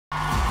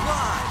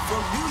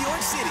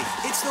City,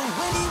 it's the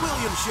Wendy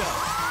Williams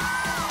Show.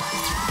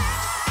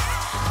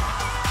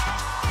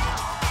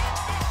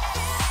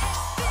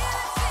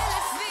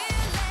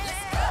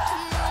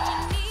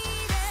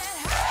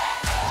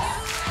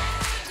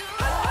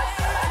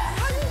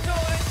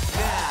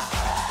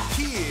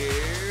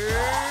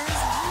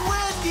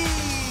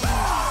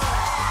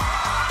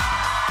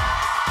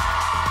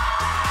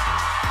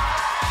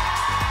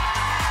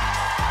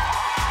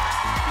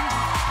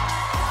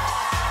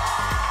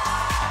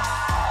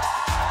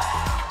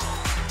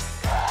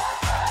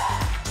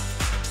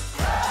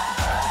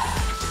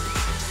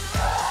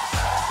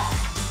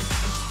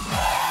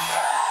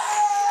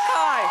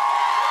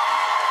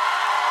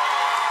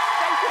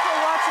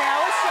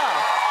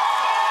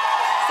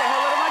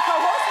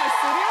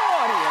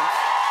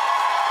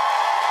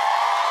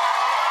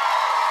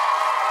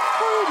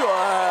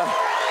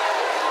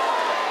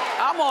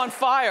 On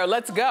fire.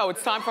 Let's go.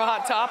 It's time for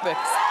Hot Topics.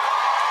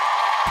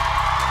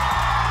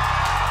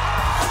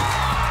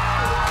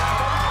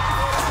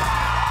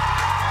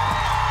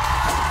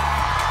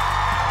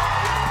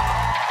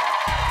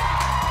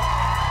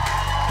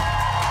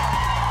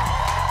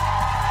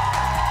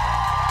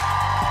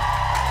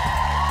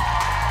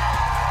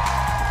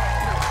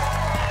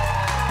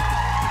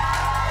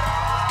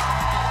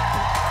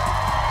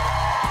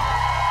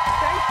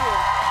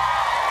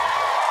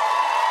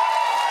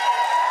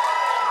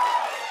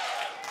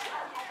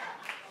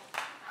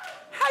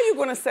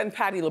 Going to send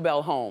Patti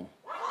LaBelle home.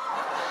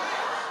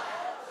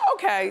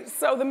 Okay,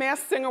 so The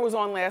Masked Singer was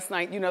on last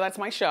night. You know, that's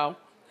my show.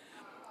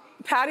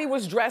 Patti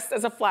was dressed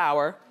as a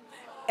flower,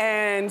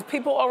 and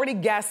people already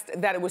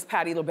guessed that it was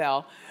Patti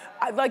LaBelle.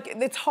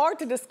 It's hard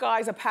to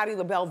disguise a Patti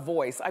LaBelle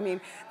voice. I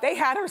mean, they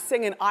had her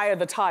singing Eye of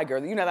the Tiger,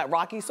 you know, that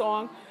Rocky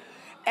song?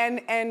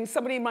 And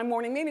somebody in my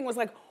morning meeting was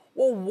like,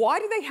 well, why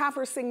do they have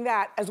her sing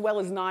that as well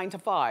as 9 to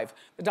 5,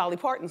 the Dolly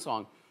Parton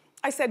song?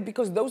 I said,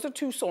 because those are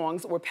two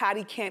songs where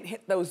Patti can't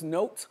hit those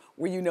notes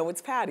where you know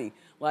it's Patti.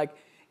 Like,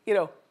 you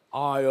know,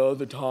 Eye of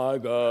the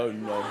Tiger.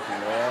 No,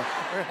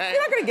 right. You're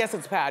not gonna guess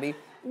it's Patti,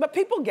 but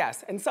people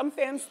guess. And some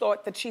fans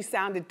thought that she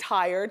sounded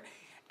tired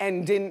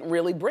and didn't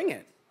really bring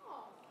it.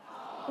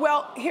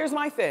 Well, here's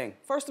my thing.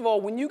 First of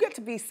all, when you get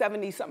to be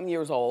 70-something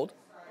years old,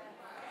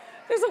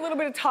 there's a little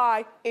bit of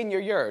tie in your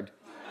yard.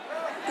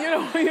 You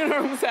know what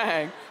I'm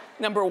saying?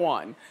 Number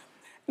one.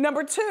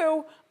 Number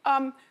two,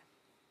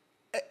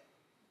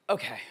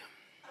 okay.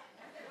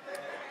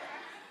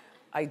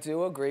 I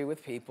do agree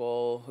with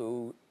people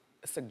who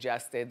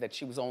suggested that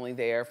she was only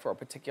there for a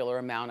particular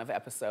amount of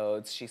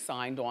episodes. She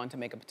signed on to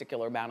make a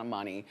particular amount of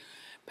money.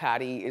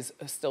 Patti is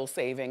still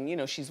saving, you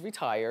know, she's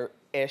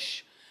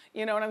retired-ish.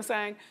 You know what I'm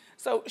saying?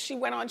 So she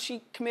went on,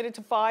 she committed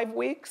to 5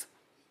 weeks.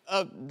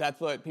 That's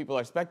what people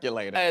are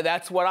speculating.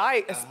 That's what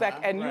I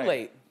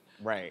speculate.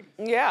 Right.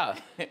 Yeah.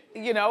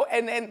 You know,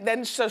 and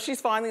then so she's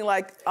finally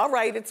like, all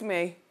right, it's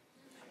me.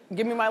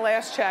 Give me my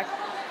last check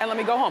and let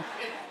me go home.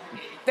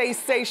 They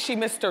say she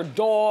missed her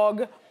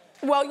dog.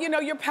 Well, you know,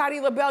 you're Patti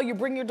LaBelle, you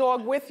bring your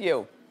dog with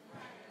you.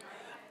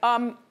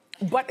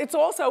 But it's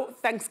also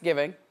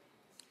Thanksgiving.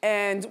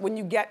 And when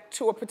you get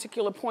to a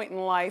particular point in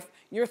life,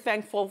 you're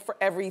thankful for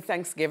every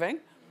Thanksgiving.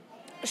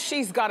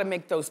 She's got to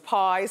make those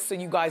pies so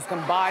you guys can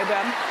buy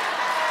them.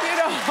 You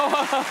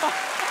know.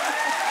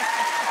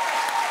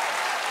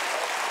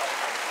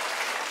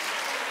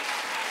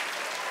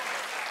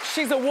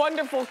 She's a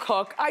wonderful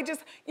cook.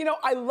 You know,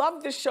 I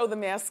love this show, The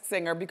Masked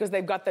Singer, because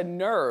they've got the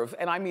nerve,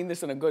 and I mean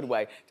this in a good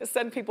way, to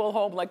send people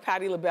home like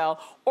Patti LaBelle,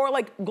 or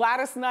like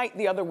Gladys Knight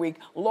the other week,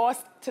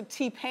 lost to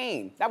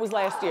T-Pain. That was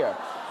last year.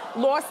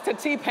 Lost to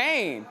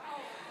T-Pain.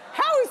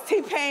 How is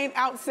T-Pain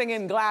out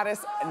singing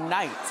Gladys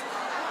Knight?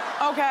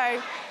 Okay,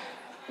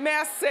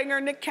 Masked Singer,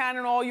 Nick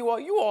Cannon,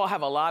 you all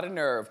have a lot of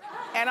nerve,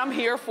 and I'm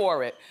here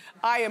for it.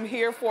 I am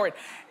here for it.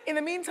 In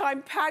the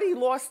meantime, Patti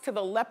lost to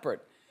the Leopard.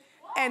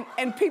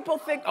 And people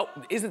think, oh,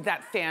 isn't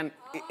that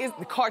is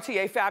the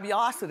Cartier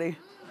Fabulosity?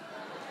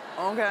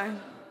 Okay.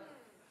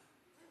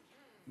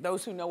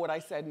 Those who know what I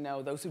said,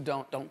 know. Those who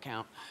don't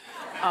count.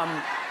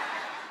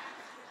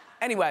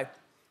 Anyway,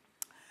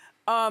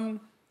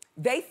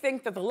 they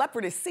think that the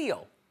Leopard is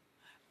Seal.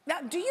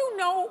 Now, do you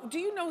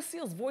know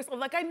Seal's voice?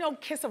 Like, I know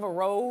Kiss of a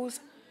Rose,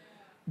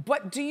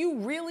 but do you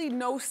really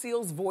know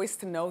Seal's voice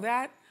to know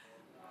that?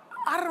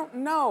 I don't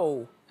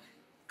know.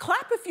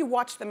 Clap if you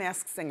watch The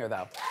Masked Singer,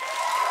 though.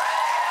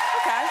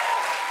 Okay.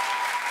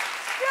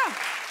 Yeah.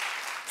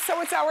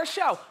 So it's our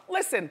show.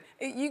 Listen,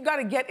 you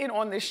gotta get in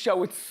on this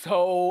show. It's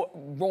so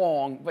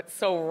wrong, but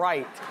so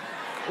right.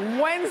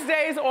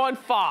 Wednesdays on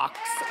Fox.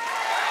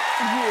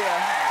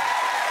 Yeah.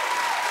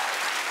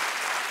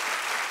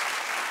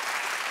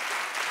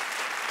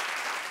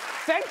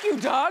 Thank you,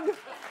 Doug.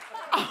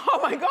 Oh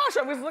my gosh,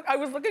 I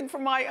was looking for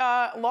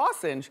my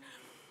lozenge.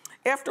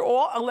 After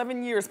all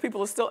 11 years,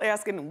 people are still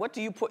asking, what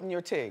do you put in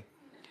your tea?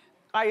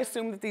 I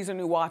assume that these are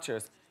new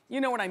watchers. You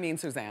know what I mean,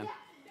 Suzanne?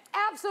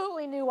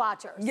 absolutely new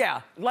watchers.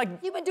 Yeah, like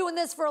you've been doing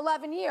this for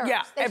 11 years.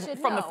 Yeah,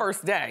 from the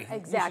first day.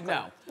 Exactly.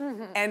 You should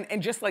know.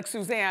 And just like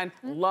Suzanne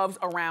loves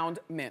a round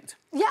mint.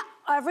 Yeah,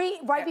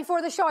 right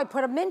before the show, I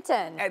put a mint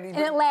in, and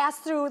it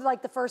lasts through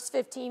like the first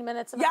 15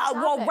 minutes of the topics.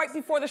 Well, right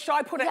before the show,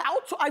 I put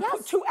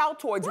put 2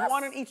 Altoids,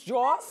 one in each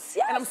jaw,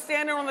 and I'm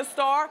standing on the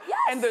star,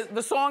 and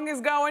the song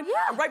is going,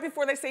 and right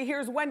before they say,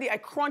 "Here's Wendy," I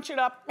crunch it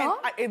up, and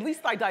at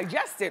least I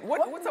digest it.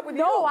 What's up with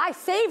you? No, I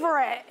savor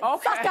it.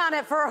 Okay. Suck on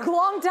it for a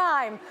long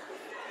time.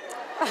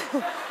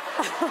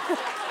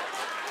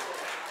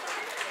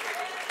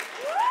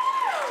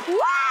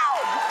 Wow!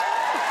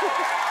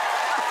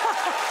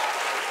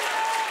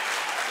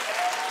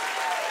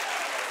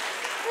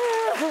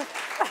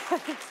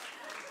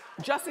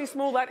 Jussie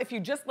Smollett, if you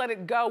just let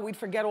it go, we'd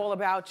forget all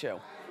about you.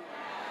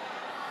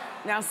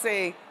 Now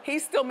see,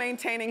 he's still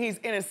maintaining he's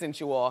innocent,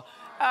 you all.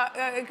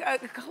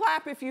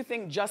 Clap if you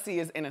think Jussie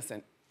is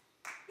innocent.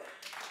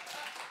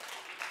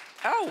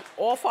 Oh,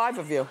 all 5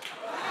 of you.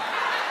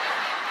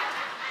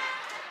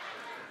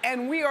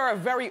 And we are a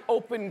very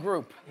open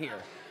group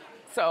here.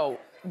 So,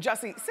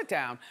 Jussie, sit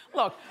down.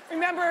 Look,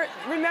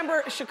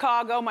 remember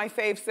Chicago, my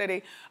fave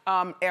city,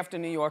 after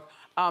New York,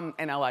 and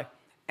LA,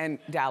 and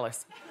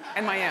Dallas,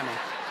 and Miami.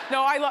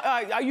 No,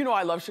 you know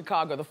I love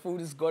Chicago. The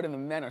food is good and the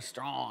men are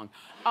strong.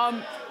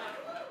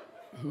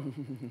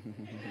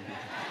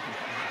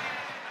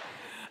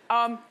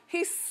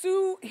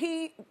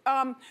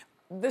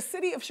 The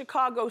city of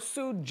Chicago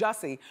sued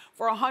Jussie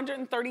for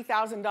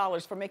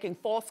 $130,000 for making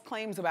false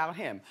claims about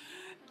him.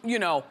 You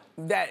know,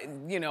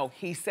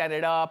 he set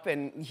it up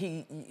and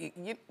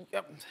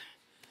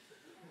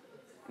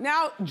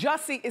Now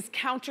Jussie is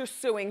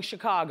countersuing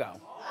Chicago.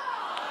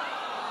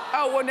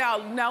 Oh, well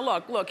now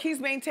look, he's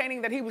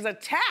maintaining that he was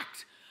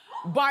attacked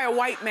by a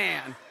white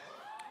man.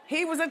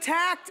 He was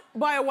attacked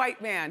by a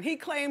white man. He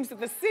claims that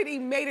the city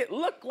made it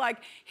look like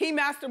he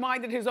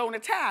masterminded his own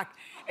attack.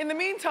 In the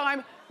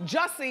meantime,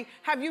 Jussie,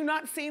 have you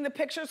not seen the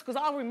pictures? Because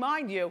I'll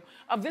remind you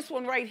of this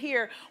one right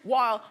here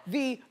while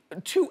the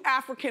 2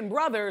 African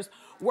brothers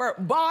were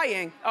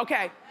buying.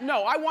 Okay,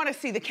 no, I want to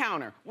see the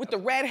counter with the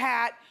red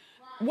hat.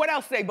 What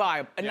else they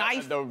buy? A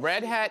knife? The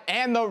red hat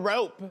and the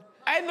rope.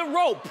 And the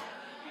rope.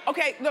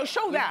 Okay, no,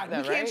 show that. You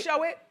can't right?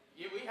 show it?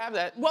 Yeah, we have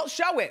that. Well,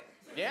 show it.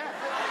 Yeah.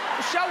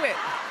 Show it.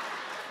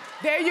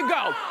 There you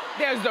go.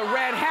 There's the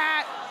red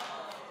hat,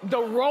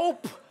 the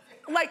rope.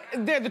 Like,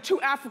 they're the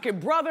 2 African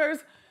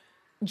brothers.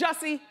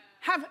 Jussie,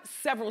 have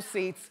several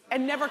seats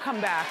and never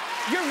come back.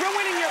 You're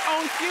ruining your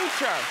own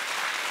future,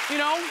 you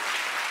know?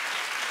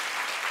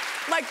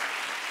 Like,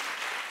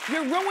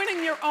 you're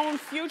ruining your own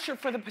future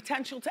for the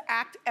potential to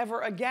act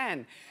ever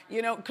again,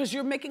 you know, because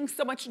you're making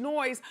so much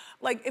noise.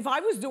 Like, if I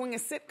was doing a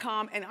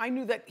sitcom and I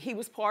knew that he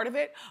was part of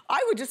it,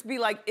 I would just be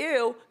like,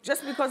 ew,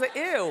 just because of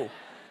ew.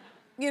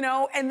 You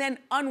know, and then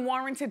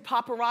unwarranted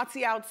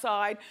paparazzi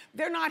outside.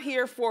 They're not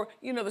here for,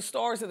 you know, the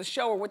stars of the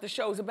show or what the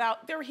show's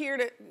about. They're here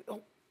to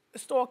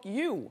stalk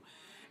you.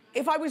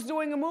 If I was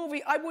doing a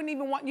movie, I wouldn't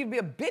even want you to be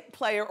a bit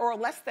player or a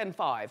less than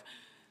 5.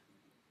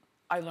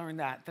 I learned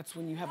that. That's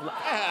when you have...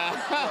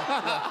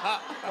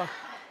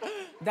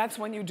 That's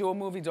when you do a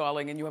movie,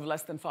 darling, and you have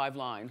less than 5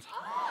 lines.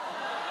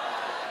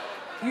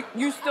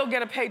 You still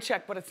get a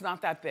paycheck, but it's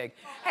not that big.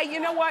 Hey, you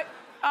know what?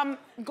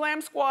 Glam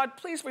Squad,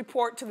 please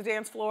report to the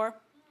dance floor.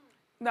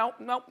 No,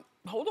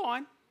 hold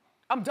on.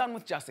 I'm done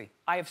with Jussie.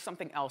 I have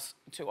something else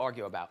to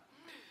argue about.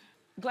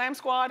 Glam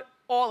Squad,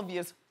 all of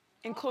yous,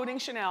 including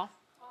Chanel.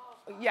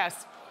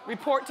 Yes,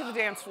 report to the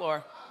dance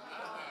floor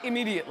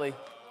immediately.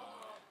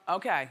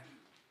 Okay.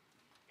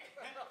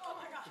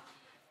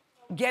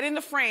 Get in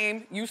the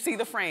frame, you see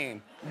the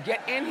frame.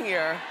 Get in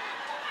here.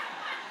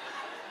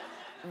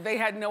 They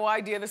had no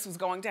idea this was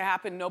going to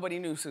happen. Nobody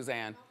knew,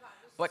 Suzanne.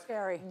 But,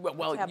 Scary.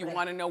 Well, you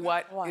want to know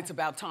what? It's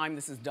about time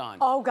this is done.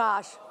 Oh,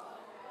 gosh.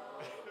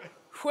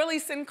 Willie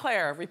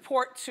Sinclair,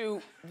 report to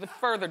the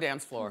further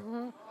dance floor.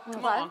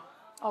 Come on.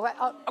 All right.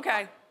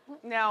 Okay.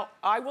 Now,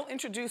 I will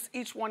introduce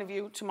each one of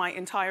you to my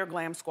entire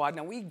glam squad.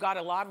 Now, we've got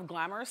a lot of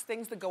glamorous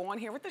things that go on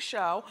here at the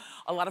show,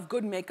 a lot of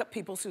good makeup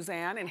people,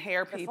 Suzanne, and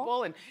hair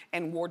people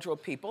and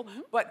wardrobe people,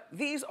 but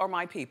these are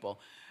my people.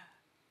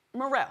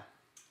 Morel.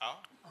 Oh.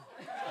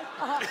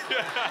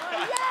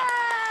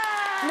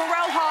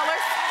 Morel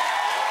Hollis.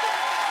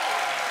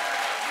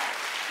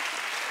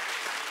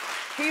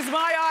 He's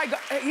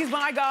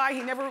my guy.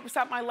 He never rips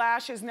out my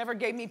lashes, never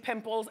gave me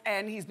pimples,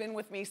 and he's been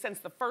with me since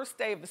the first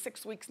day of the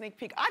 6-week sneak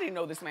peek. I didn't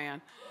know this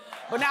man,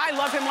 but now I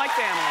love him like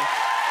family,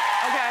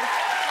 okay?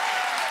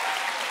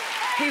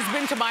 He's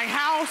been to my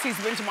house, he's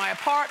been to my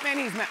apartment,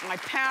 he's met my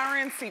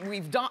parents,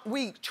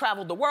 we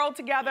traveled the world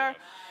together.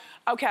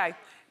 Okay,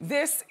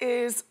 this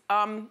is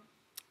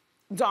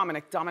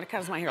Dominic. Dominic, how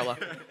does my hair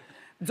look?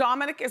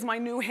 Dominic is my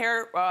new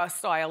hair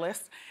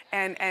stylist,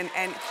 and we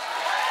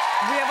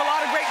have a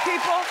lot of great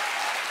people.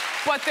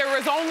 But there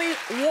is only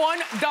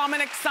one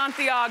Dominic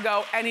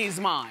Santiago, and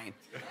he's mine,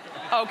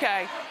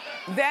 okay?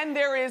 Then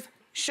there is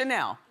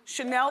Chanel.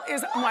 Chanel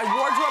is my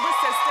wardrobe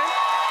assistant.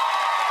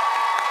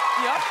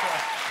 Yep.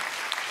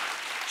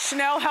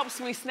 Chanel helps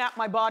me snap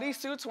my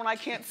bodysuits when I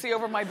can't see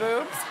over my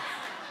boobs.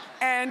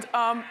 And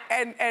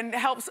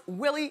helps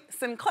Willie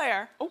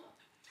Sinclair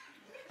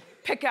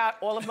pick out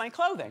all of my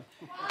clothing.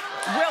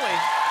 Willie.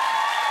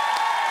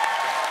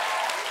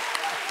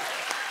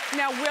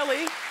 Now,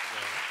 Willie,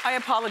 I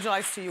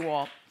apologize to you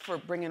all for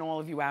bringing all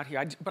of you out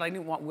here, but I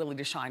didn't want Willie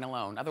to shine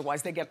alone.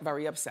 Otherwise, they get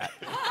very upset.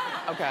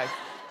 Okay.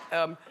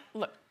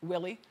 Look,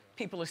 Willie,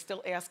 people are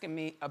still asking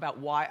me about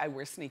why I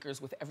wear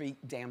sneakers with every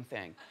damn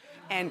thing.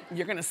 And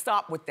you're gonna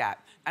stop with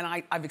that. And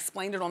I've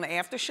explained it on the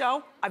after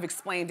show. I've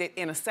explained it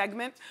in a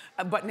segment.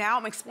 But now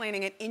I'm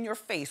explaining it in your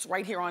face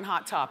right here on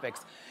Hot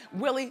Topics.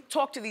 Willie,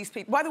 talk to these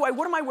people. By the way,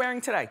 what am I wearing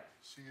today?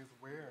 She is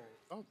wearing,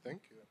 oh,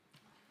 thank you.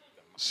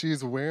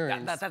 She's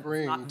wearing that's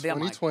spring not them,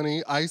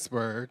 2020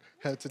 Iceberg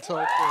head to toe for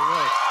look.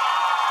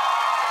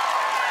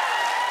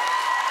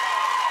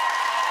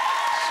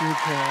 She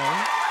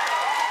can.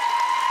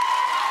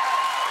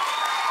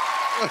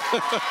 Do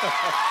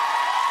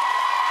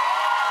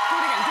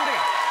it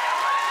again.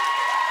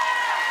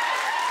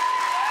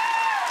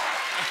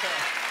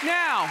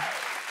 Now,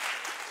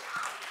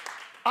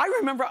 I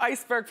remember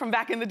Iceberg from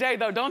back in the day,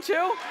 though, don't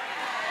you?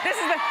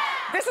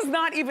 This is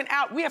not even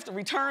out. We have to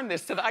return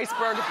this to the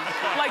Iceberg.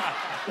 Like,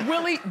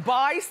 Willie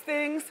buys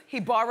things, he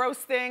borrows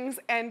things,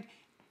 and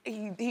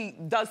he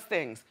does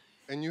things.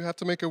 And you have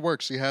to make it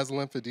work. She has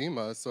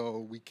lymphedema,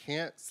 so we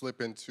can't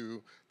slip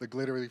into the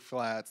glittery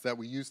flats that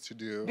we used to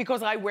do.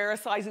 Because I wear a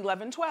size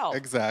 11, 12.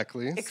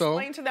 Exactly.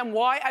 Explain to them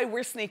why I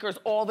wear sneakers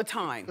all the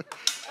time.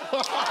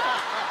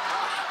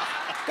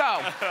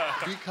 Go.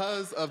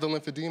 Because of the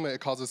lymphedema,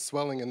 it causes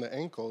swelling in the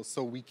ankles,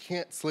 so we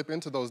can't slip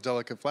into those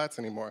delicate flats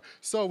anymore.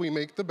 So we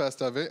make the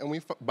best of it, and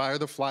we buy her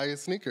the flyest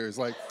sneakers.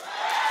 Like,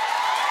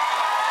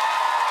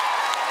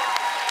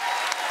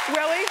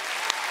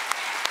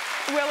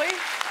 Willie?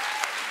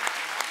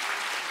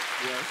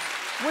 yes.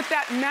 With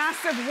that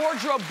massive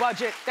wardrobe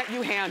budget that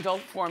you handle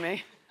for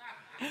me,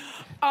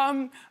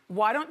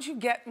 why don't you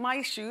get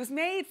my shoes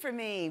made for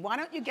me? Why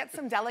don't you get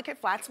some delicate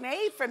flats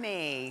made for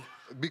me?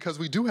 Because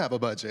we do have a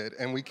budget,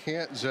 and we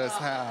can't just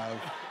have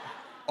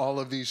all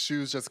of these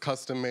shoes just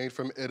custom made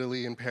from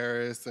Italy and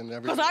Paris and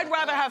everything. Because I'd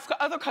rather have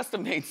other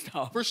custom made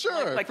stuff. For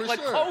sure, like for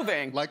like sure.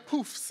 clothing. Like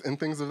poofs and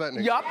things of that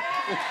nature. Yup.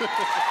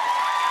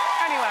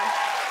 Anyway.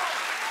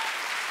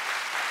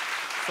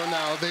 So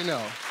now they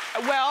know.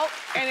 Well,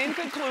 and in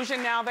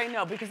conclusion, now they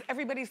know, because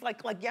everybody's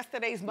like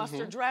yesterday's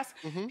mustard dress.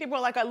 People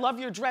are like, I love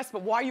your dress,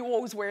 but why are you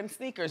always wearing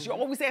sneakers? You're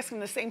always asking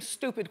the same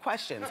stupid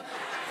questions.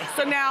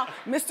 So now,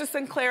 Mr.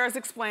 Sinclair has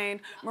explained,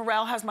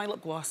 Morel has my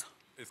lip gloss.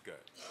 It's good.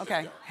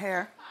 Okay,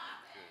 hair.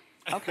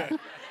 Okay.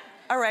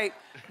 All right,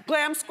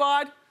 Glam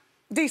Squad,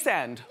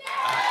 descend.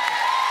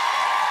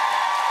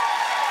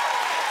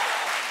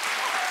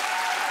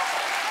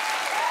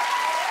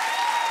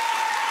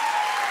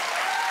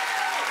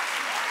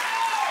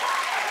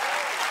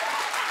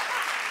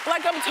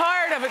 Like, I'm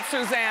tired of it,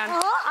 Suzanne.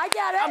 I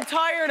get it. I'm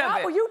tired of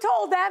it. Well, you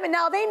told them, and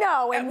now they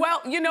know. And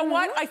well, you know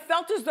what? I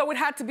felt as though it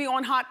had to be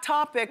on Hot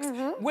Topics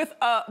with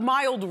a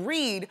mild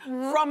read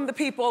from the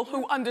people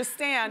who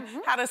understand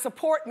how to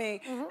support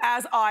me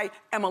as I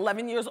am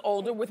 11 years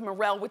older with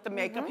Morel with the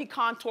makeup. He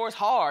contours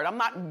hard. I'm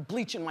not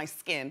bleaching my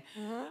skin.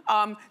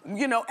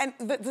 You know, and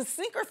the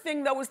sneaker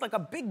thing, though, is like a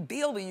big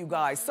deal to you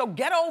guys. So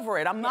get over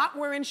it. I'm not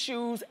wearing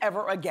shoes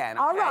ever again.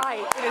 Okay? All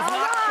right. It is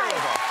not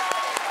curable.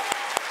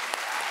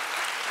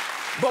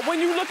 But when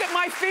you look at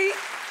my feet,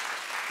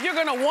 you're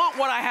gonna want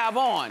what I have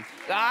on.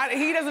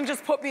 He doesn't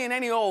just put me in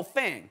any old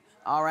thing.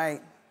 All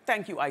right.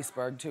 Thank you,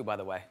 Iceberg, too, by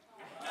the way.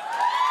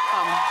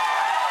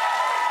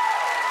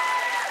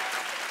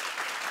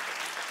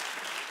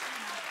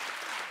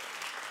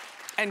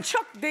 And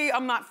Chuck D,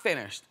 I'm not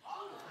finished.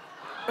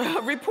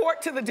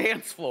 Report to the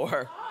dance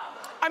floor.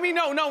 I mean,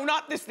 no,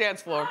 not this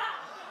dance floor.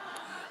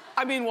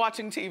 I mean,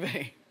 watching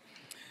TV.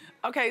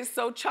 Okay,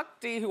 so Chuck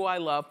D, who I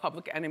love,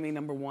 Public Enemy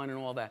 #1 and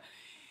all that,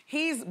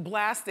 he's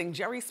blasting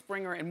Jerry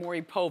Springer and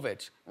Maury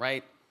Povich,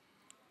 right?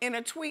 In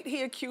a tweet,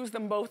 he accused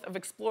them both of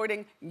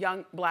exploiting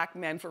young black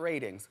men for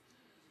ratings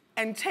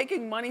and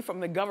taking money from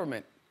the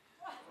government.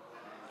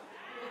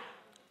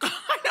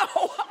 I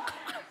know.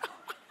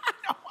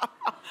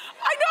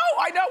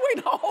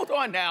 Wait, hold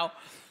on now.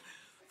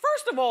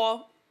 First of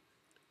all,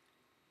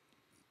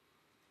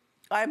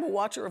 I'm a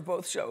watcher of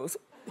both shows.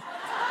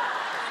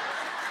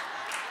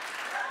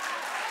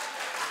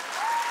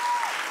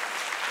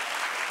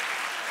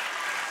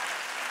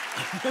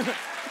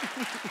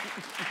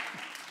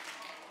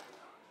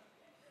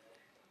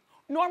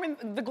 Norman,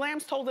 the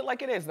Glams told it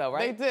like it is, though,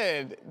 right? They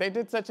did. They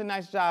did such a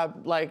nice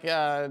job, like,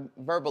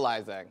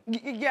 verbalizing.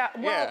 Yeah,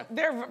 well,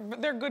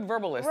 they're good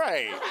verbalists.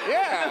 Right,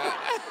 yeah.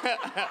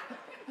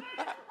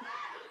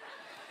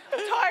 I'm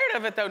tired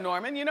of it, though,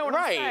 Norman. You know what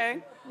I'm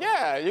saying?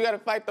 Yeah, you gotta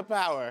fight the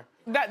power.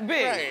 That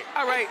big. Right.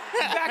 All right,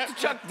 back to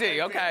Chuck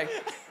D, okay.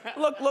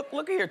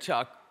 Look here,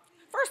 Chuck.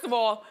 First of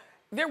all,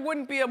 there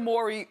wouldn't be a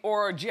Maury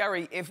or a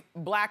Jerry if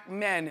black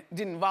men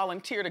didn't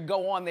volunteer to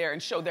go on there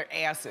and show their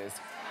asses.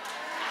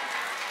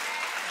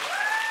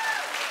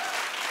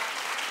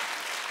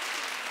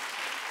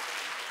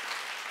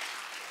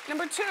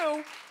 Number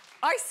two,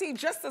 I see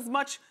just as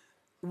much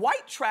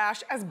white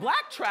trash as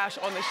black trash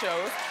on the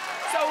shows.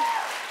 So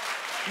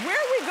where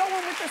are we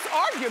going with this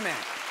argument?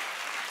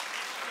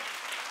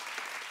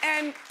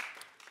 And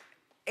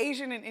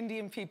Asian and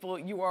Indian people,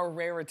 you are a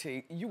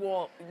rarity. You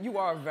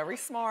are very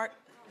smart.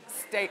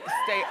 Stay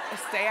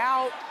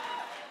out.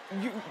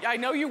 I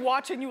know you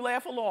watch and you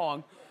laugh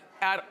along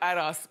at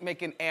us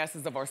making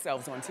asses of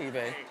ourselves on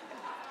TV.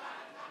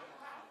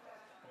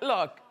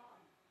 Look,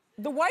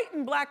 the white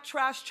and black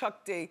trash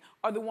Chuck D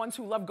are the ones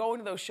who love going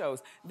to those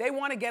shows. They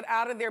want to get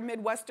out of their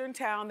Midwestern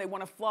town. They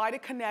want to fly to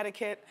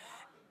Connecticut,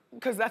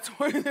 because that's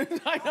where,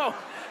 I know.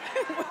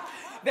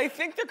 They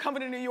think they're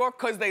coming to New York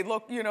because they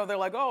look, you know, they're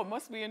like, oh, it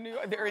must be in New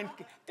York.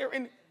 They're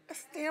in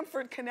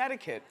Stamford,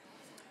 Connecticut.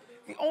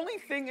 The only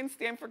thing in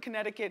Stamford,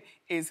 Connecticut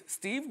is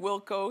Steve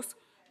Wilkos,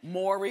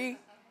 Maury,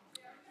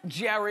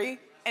 Jerry,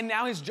 and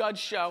now his Judge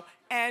show.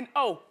 And,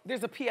 oh,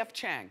 there's a P.F.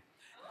 Chang.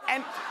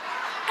 And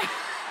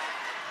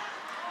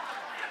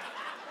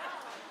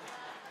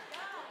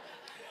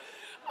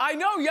I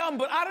know, Yum,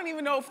 but I don't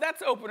even know if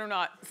that's open or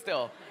not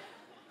still.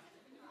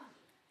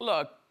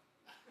 Look,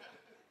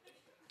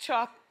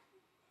 Chuck,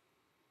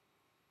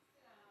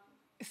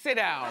 sit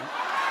down.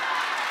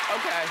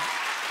 Okay.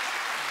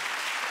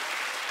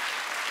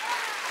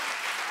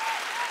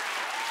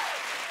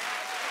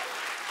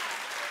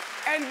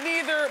 And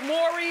neither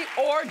Maury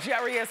or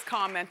Jerry has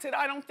commented.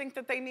 I don't think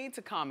that they need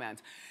to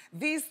comment.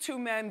 These two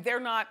men,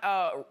 they're not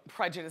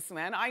prejudiced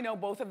men. I know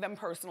both of them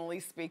personally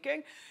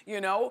speaking.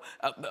 You know,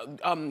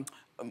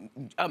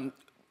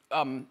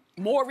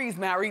 Maury's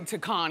married to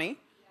Connie,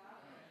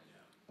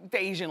 the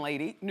Asian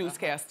lady,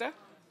 newscaster,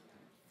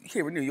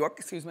 here in New York,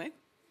 excuse me.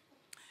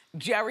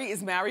 Jerry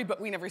is married,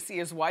 but we never see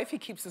his wife. He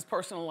keeps his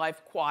personal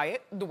life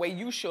quiet, the way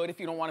you should if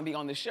you don't want to be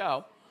on the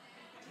show,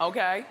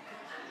 okay?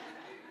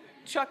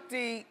 Chuck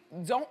D,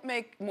 don't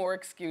make more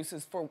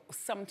excuses for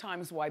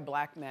sometimes why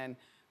black men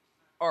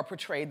are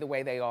portrayed the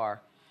way they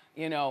are.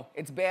 You know,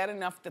 it's bad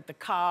enough that the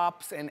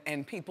cops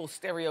and people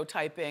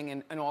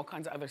stereotyping and all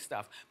kinds of other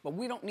stuff, but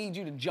we don't need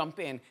you to jump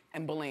in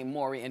and blame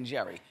Maury and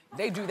Jerry.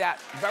 They do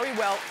that very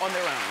well on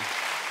their own.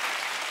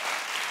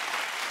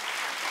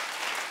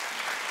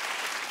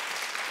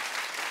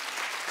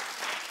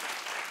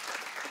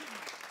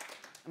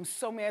 I'm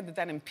so mad that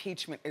that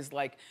impeachment is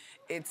like,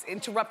 it's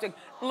interrupting.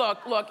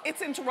 Look,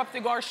 it's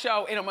interrupting our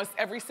show in almost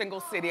every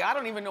single city. I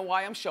don't even know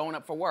why I'm showing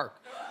up for work.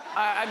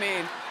 I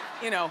mean,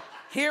 you know,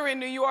 here in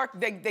New York,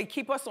 they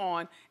keep us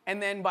on,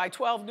 and then by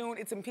 12 noon,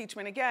 it's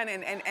impeachment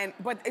again,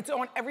 but it's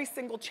on every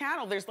single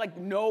channel. There's like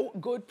no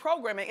good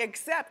programming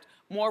except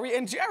Maury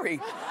and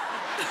Jerry.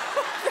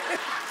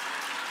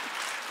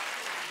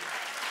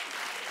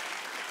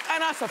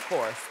 And us, of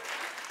course.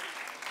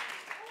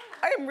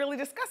 I am really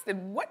disgusted.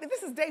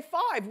 This is day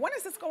 5. When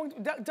is this going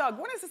to, Doug,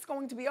 when is this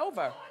going to be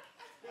over?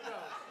 Who knows?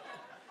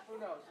 Who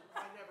knows?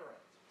 I never am.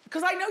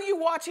 Because I know you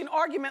watch an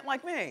argument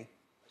like me.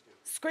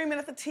 Screaming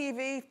at the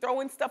TV,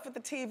 throwing stuff at the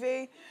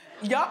TV.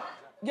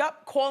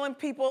 Yup, calling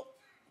people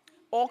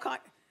all kind.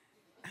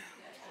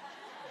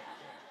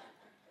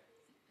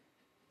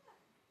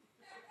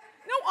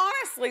 No,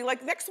 honestly,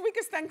 like next week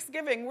is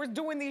Thanksgiving. We're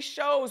doing these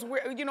shows.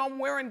 You know, I'm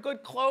wearing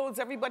good clothes.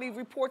 Everybody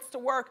reports to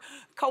work.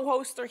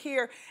 Co-hosts are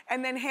here.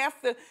 And then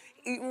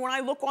when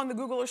I look on the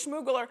Google or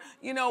Schmoogler,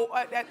 you know,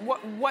 at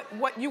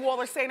what you all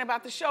are saying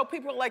about the show,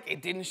 people are like,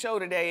 it didn't show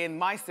today in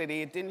my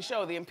city. It didn't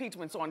show. The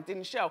impeachment's on. It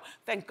didn't show.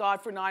 Thank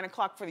God for 9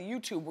 o'clock for the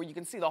YouTube where you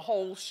can see the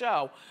whole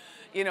show.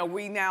 You know,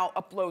 we now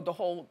upload the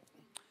whole.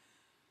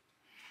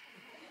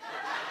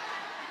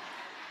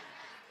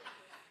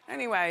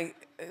 Anyway,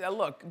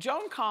 look,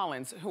 Joan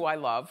Collins, who I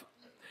love,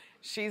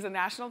 she's a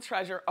national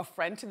treasure, a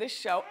friend to this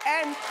show,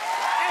 and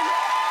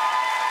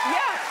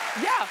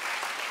yeah.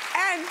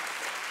 And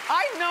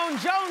I've known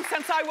Joan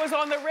since I was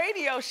on the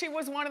radio. She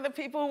was one of the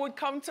people who would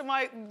come to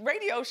my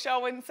radio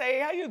show and say,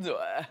 how you doing?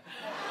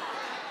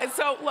 And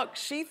so, look,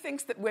 she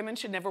thinks that women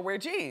should never wear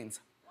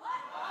jeans.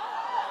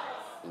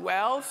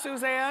 Well,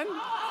 Suzanne?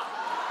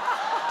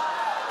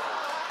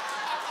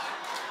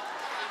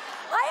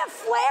 I have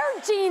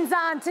flared jeans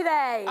on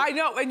today. I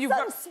know, and you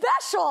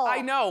special.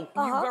 I know.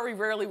 You very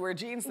rarely wear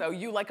jeans, though.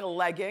 You like a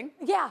legging.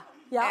 Yeah.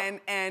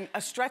 And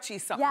a stretchy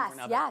something or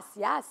another.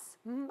 Yes.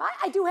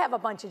 I do have a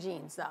bunch of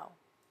jeans, though.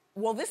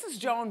 Well, this is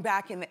Joan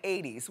back in the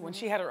 80s when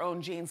she had her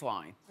own jeans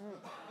line.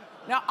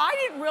 Now, I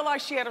didn't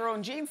realize she had her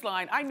own jeans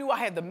line. I knew I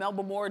had the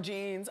Melba Moore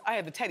jeans, I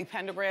had the Teddy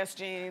Pendergrass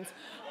jeans,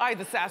 I had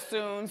the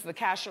Sassoons, the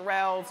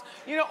Cacharels,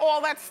 you know,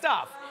 all that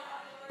stuff.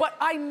 But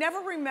I never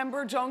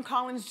remember Joan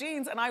Collins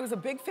jeans, and I was a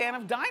big fan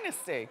of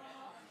Dynasty.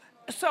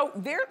 So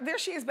there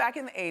she is back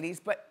in the 80s,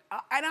 but,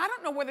 and I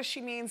don't know whether she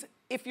means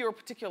if you're a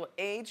particular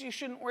age, you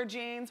shouldn't wear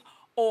jeans,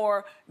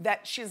 or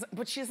that she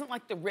isn't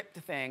like the ripped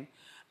thing,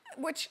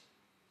 which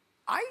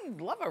I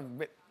love a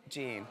ripped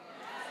jean.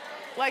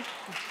 Like,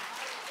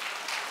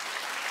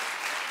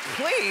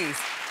 please.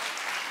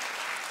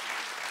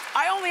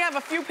 I only have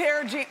a few pair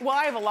of jeans. Well,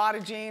 I have a lot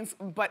of jeans,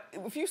 but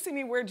if you see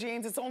me wear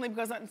jeans, it's only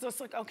because I'm just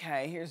like,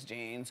 okay, here's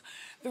jeans.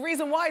 The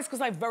reason why is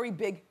because I have very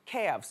big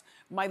calves.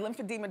 My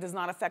lymphedema does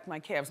not affect my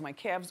calves. My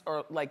calves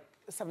are like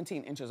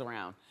 17 inches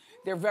around.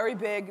 They're very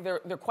big, they're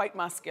quite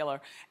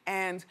muscular.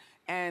 And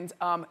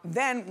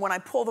then when I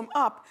pull them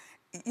up,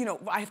 you know,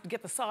 I have to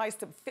get the size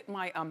to fit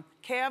my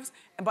calves,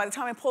 and by the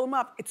time I pull them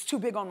up, it's too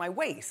big on my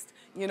waist.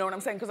 You know what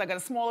I'm saying? Because I got a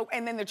smaller,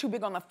 and then they're too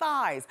big on the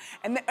thighs.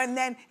 And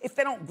then if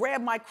they don't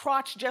grab my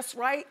crotch just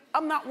right,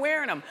 I'm not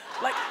wearing them.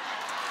 Like,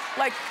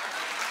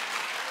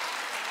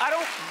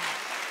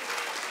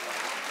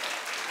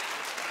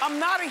 I'm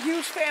not a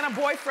huge fan of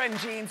boyfriend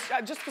jeans,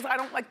 just because I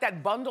don't like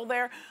that bundle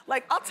there.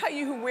 Like, I'll tell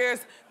you who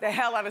wears the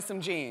hell out of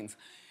some jeans.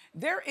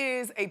 There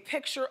is a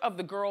picture of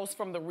the girls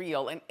from The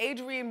Real, and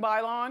Adrienne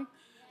Bailon.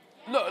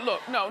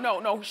 Look,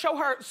 no, show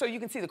her so you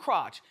can see the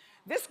crotch.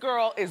 This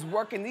girl is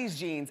working these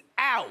jeans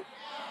out,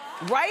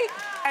 right?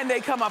 And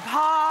they come up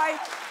high,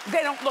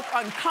 they don't look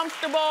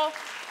uncomfortable.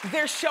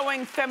 They're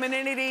showing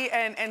femininity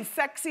and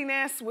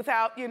sexiness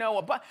without, you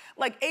know,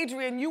 like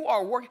Adrienne, you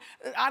are working.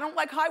 I don't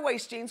like high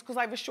waist jeans because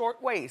I have a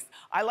short waist.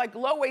 I like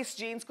low waist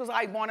jeans because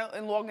I want to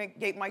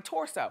elongate my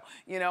torso,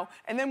 you know?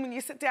 And then when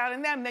you sit down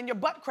in them, then your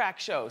butt crack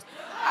shows.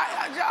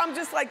 I'm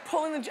just like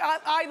pulling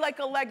I like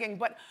a legging,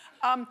 but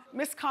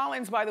Miss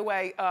Collins, by the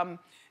way,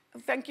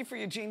 thank you for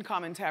your jean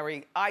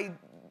commentary. I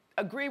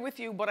agree with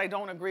you, but I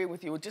don't agree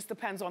with you. It just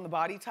depends on the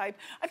body type.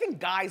 I think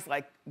guys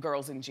like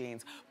girls in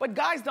jeans, but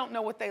guys don't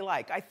know what they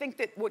like. I think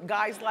that what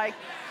guys like,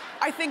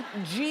 I think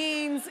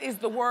jeans is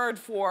the word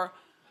for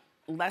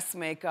less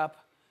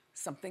makeup,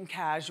 something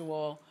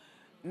casual,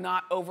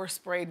 not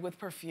oversprayed with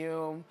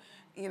perfume,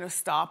 you know,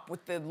 stop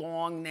with the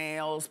long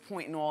nails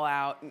pointing all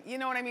out. You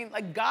know what I mean?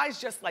 Like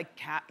guys just like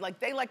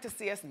they like to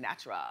see us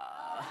natural.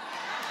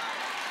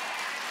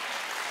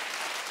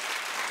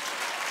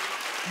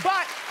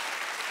 But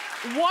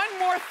one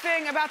more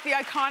thing about the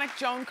iconic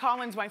Joan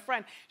Collins, my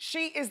friend.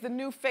 She is the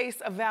new face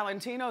of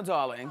Valentino,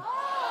 darling.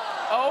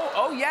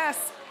 Oh,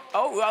 yes.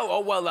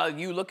 Well,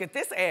 you look at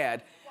this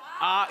ad.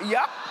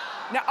 Yep.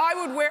 Now, I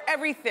would wear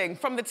everything,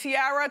 from the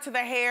tiara to the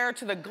hair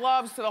to the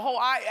gloves to the whole,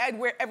 I'd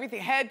wear everything,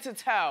 head to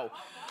toe.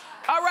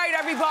 All right,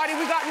 everybody,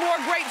 we got more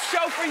great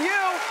show for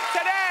you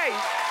today.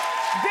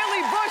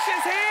 Billy Bush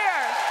is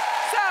here.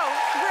 So,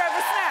 grab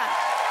a snack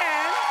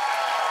and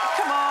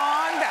come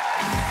on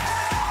back.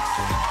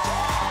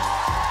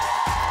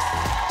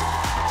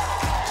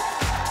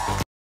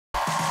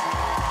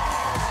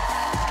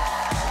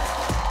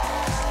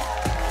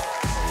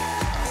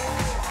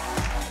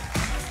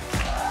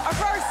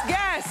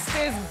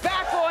 Is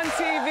back on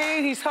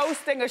TV. He's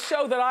hosting a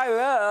show that I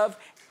love,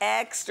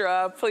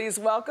 Extra. Please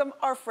welcome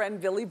our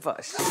friend Billy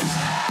Bush.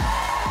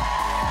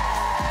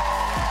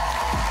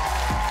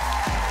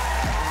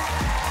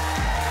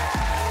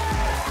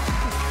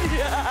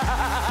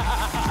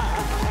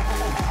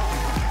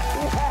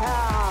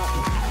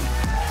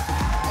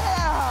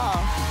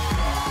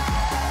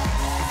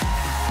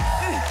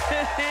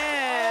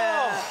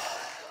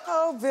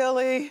 Oh,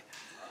 Billy.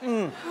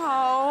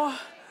 Oh.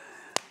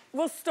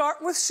 We'll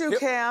start with shoe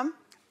cam.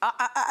 Go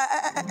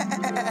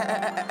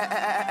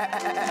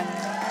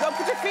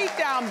put your feet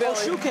down, Billy.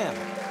 Oh, shoe cam.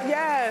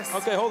 Yes.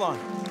 Okay, hold on.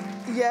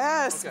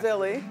 Yes, okay.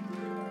 Billy.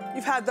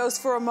 You've had those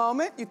for a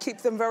moment. You keep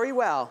them very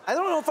well. I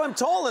don't know if I'm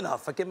tall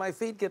enough. Can my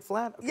feet get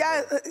flat? Okay,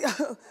 yeah.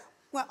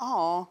 Well,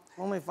 oh.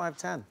 Only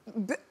 5'10".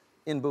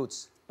 In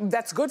boots.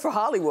 That's good for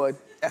Hollywood.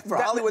 For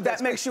Hollywood,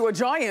 that makes you a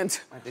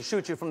giant. They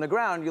shoot you from the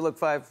ground, you look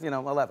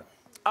 11.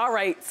 All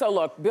right, so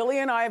look, Billy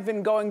and I have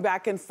been going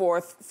back and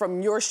forth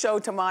from your show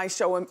to my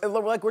show, and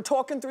like we're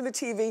talking through the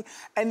TV,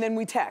 and then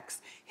we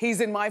text.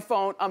 He's in my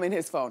phone, I'm in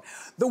his phone.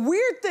 The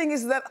weird thing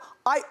is that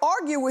I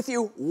argue with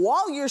you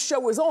while your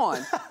show is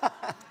on.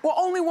 Well,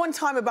 only one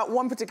time about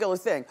one particular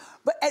thing,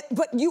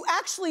 but you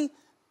actually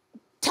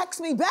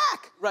text me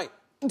back. Right.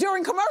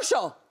 During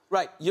commercial.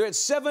 Right, you're at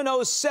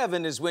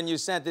 7:07 is when you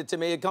sent it to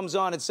me. It comes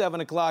on at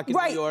 7 o'clock in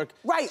New York.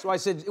 Right. So I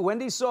said,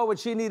 Wendy saw what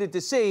she needed to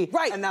see.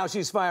 Right. And now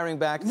she's firing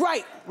back.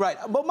 Right. Right,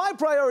 but my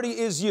priority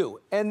is you,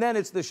 and then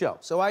it's the show.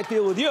 So I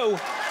deal with you,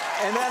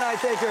 and then I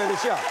take care of the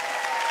show.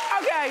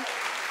 Okay.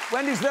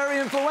 Wendy's very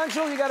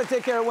influential, you gotta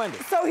take care of Wendy.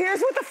 So here's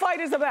what the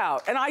fight is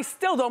about, and I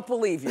still don't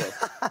believe you.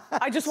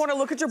 I just want to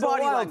look at your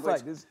body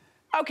language.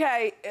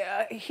 Okay,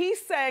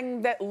 he's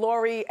saying that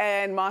Lori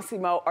and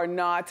Massimo are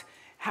not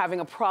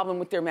having a problem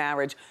with their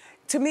marriage.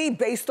 To me,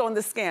 based on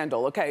the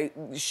scandal, okay,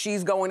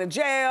 she's going to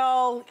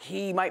jail,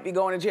 he might be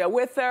going to jail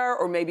with her,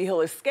 or maybe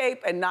he'll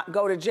escape and not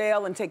go to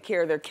jail and take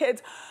care of their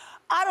kids.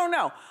 I don't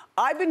know.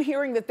 I've been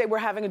hearing that they were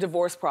having a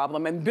divorce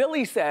problem, and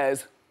Billy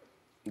says,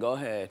 go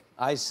ahead.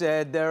 I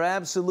said they're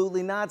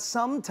absolutely not.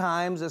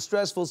 Sometimes a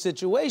stressful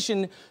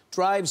situation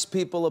drives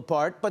people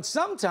apart, but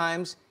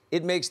sometimes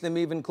it makes them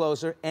even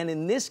closer, and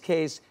in this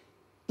case,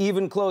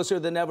 even closer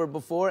than ever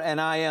before, and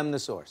I am the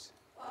source.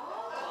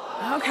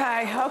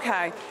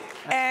 Okay.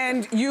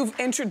 And you've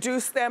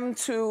introduced them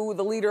to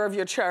the leader of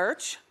your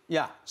church.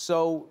 Yeah.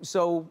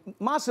 So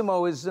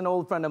Massimo is an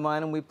old friend of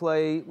mine, and we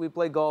play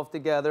golf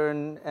together,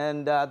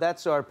 and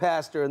that's our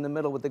pastor in the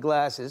middle with the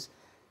glasses,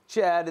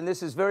 Chad. And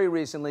this is very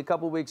recently, a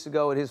couple weeks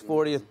ago, at his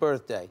 40th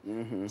birthday.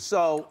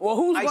 So well,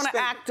 who's going to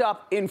act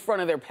up in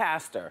front of their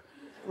pastor?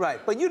 Right,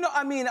 but you know,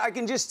 I mean, I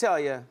can just tell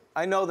you,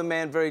 I know the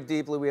man very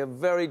deeply. We have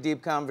very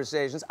deep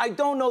conversations. I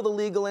don't know the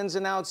legal ins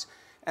and outs,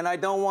 and I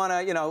don't want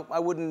to, you know,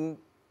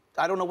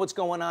 I don't know what's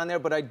going on there,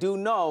 but I do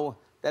know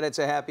that it's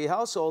a happy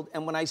household.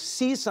 And when I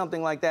see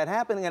something like that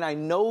happening and I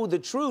know the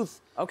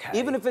truth,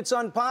 even if it's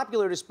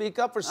unpopular to speak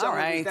up for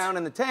someone who's down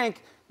in the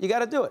tank, you got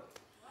to do it.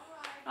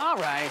 All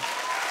right.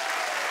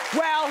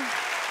 Well,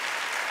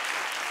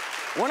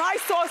 when I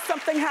saw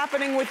something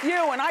happening with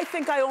you, and I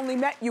think I only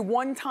met you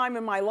one time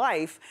in my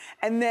life,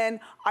 and then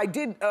I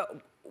did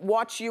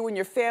watch you and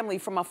your family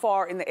from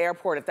afar in the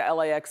airport at the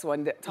LAX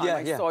one time.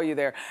 I saw you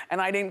there,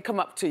 and I didn't come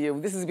up to you.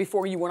 This is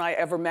before you and I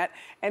ever met.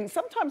 And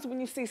sometimes when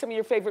you see some of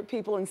your favorite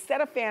people, instead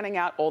of fanning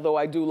out, although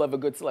I do love a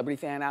good celebrity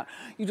fan out,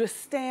 you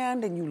just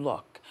stand and you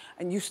look,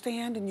 and you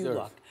stand and you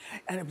look,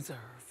 and observe.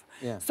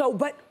 Yeah. So,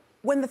 but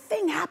when the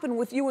thing happened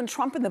with you and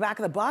Trump in the back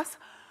of the bus,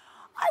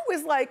 I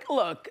was like,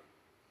 look,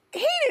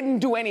 he didn't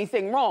do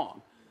anything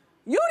wrong.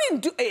 You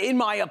didn't do, in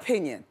my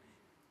opinion.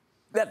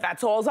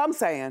 That's all I'm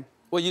saying.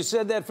 Well, you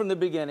said that from the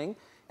beginning,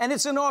 and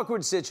it's an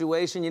awkward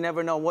situation. You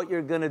never know what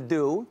you're gonna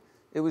do.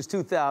 It was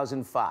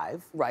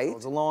 2005. Right. So it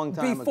was a long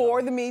time ago.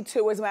 Before the Me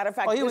Too, as a matter of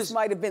fact, this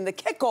might have been the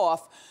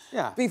kickoff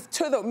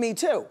to the Me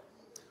Too.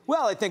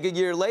 Well, I think a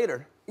year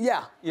later.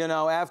 Yeah. You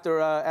know, after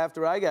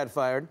I got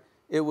fired,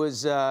 it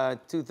was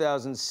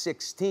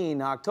 2016,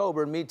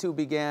 October. Me Too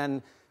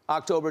began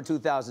October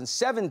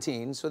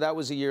 2017, so that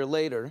was a year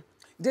later.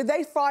 Did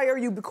they fire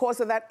you because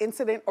of that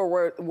incident,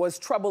 or was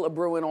trouble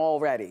a-brewing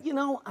already? You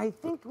know, I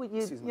think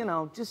you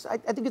know, I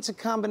think it's a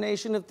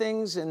combination of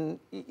things, and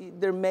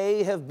there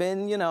may have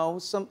been, you know,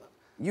 some.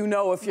 You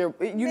know, if you're,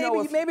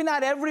 maybe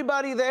not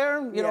everybody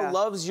there, you know,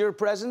 loves your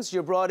presence.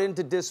 You're brought in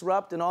to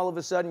disrupt, and all of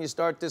a sudden you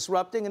start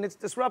disrupting, and it's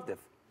disruptive.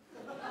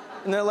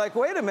 And they're like,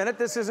 wait a minute,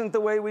 this isn't the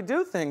way we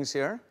do things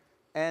here.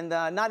 And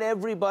not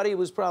everybody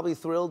was probably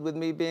thrilled with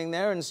me being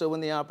there, and so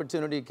when the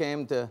opportunity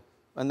came to.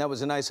 And that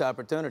was a nice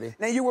opportunity.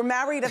 Now, you were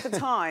married at the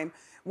time.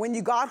 When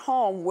you got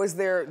home, were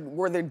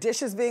there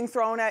dishes being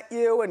thrown at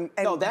you and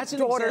no, that's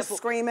daughters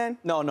screaming?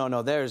 No.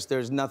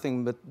 There's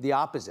nothing but the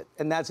opposite.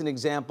 And that's an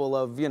example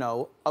of, you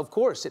know, of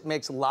course, it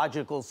makes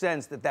logical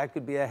sense that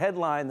could be a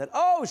headline that,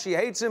 oh, she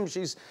hates him,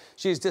 she's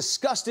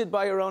disgusted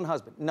by her own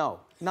husband. No,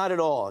 not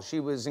at all. She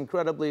was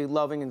incredibly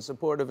loving and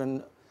supportive,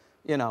 and,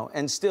 you know,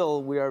 and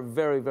still we are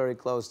very, very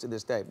close to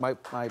this day. My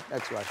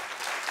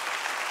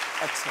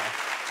ex-wife.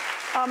 Ex-wife.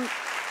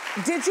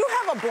 Did you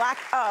have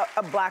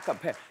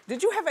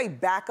did you have a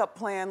backup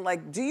plan?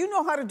 Like, do you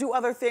know how to do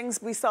other things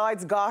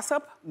besides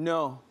gossip?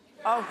 No.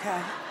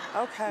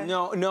 Okay.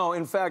 No.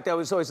 In fact, I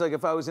was always like,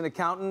 if I was an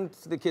accountant,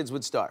 the kids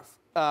would starve.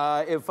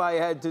 If I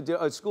had to do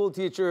a school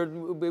teacher,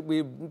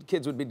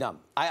 kids would be dumb.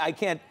 I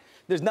can't.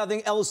 There's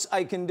nothing else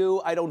I can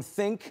do. I don't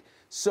think.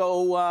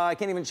 So I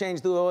can't even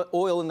change the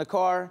oil in the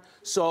car.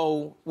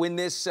 So when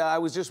I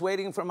was just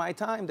waiting for my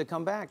time to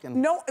come back. And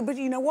no, but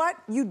you know what?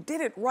 You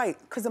did it right.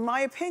 Because in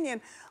my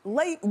opinion,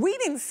 we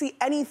didn't see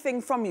anything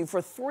from you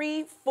for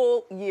 3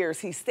 full years.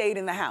 He stayed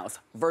in the house,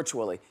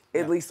 virtually.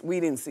 At least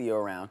we didn't see you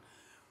around.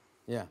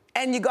 Yeah.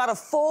 And you got a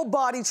full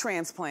body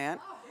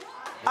transplant.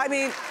 I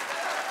mean,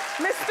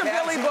 Mr.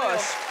 Billy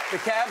Bush. The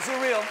calves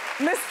are real.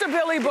 Mr.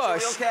 Billy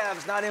Bush. Real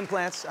calves, not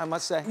implants, I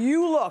must say.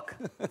 You look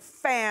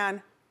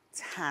fantastic.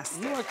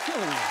 You are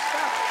killing me.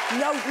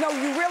 No,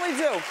 you really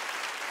do.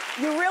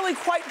 You're really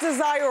quite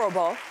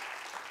desirable.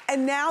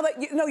 And now that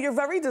you're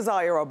very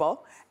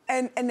desirable.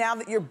 And now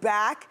that you're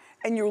back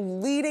and you're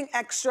leading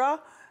extra.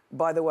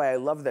 By the way, I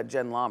love that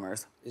Jen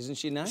Lammers. Isn't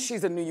she nice?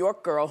 She's a New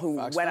York girl who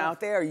went out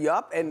there,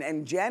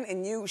 and Jen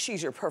and you,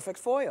 she's your perfect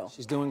foil.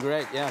 She's doing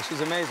great, yeah,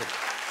 she's amazing.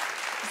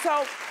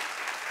 So,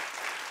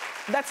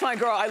 that's my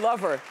girl, I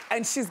love her.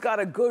 And she's got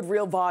a good,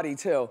 real body,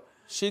 too.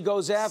 She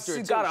goes after it,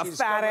 She's got a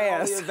fat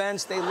ass. All the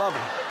events, they love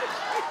her.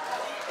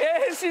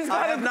 Yeah, she's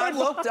got I have not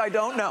looked, I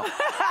don't know.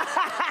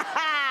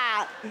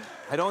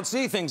 I don't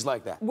see things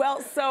like that.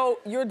 Well, so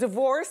your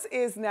divorce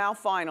is now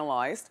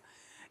finalized.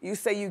 You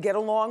say you get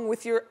along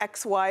with your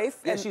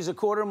ex-wife. Yeah, she's a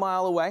quarter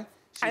mile away.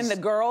 And the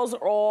girls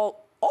are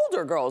all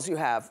older girls you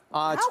have.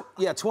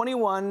 Yeah,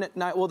 21.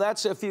 Well,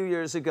 that's a few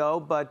years ago,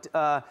 but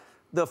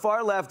the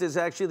far left is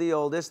actually the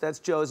oldest. That's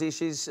Josie.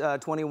 She's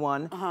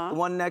 21. The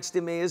one next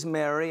to me is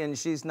Mary, and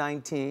she's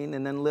 19.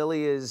 And then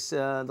Lily is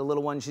the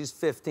little one. She's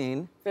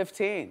 15.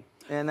 15.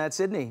 And that's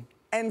Sydney.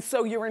 And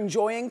so you're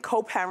enjoying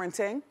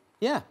co-parenting?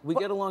 Yeah, we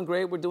get along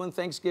great. We're doing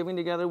Thanksgiving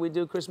together. We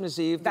do Christmas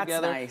Eve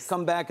together. That's nice.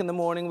 Come back in the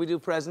morning. We do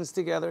presents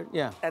together.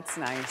 Yeah. That's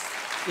nice.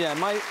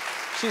 Yeah,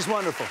 she's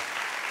wonderful.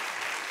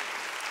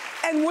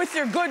 And with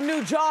your good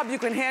new job, you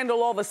can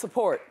handle all the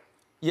support.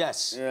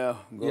 Yes. Yeah.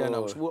 Good. Yeah,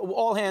 no,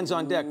 all hands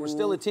on deck. We're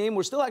still a team.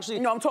 We're still actually.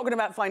 No, I'm talking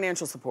about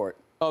financial support.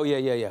 Oh, yeah.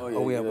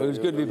 Oh, yeah. It was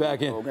good to be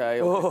back in.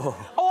 Okay.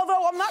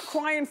 Although, I'm not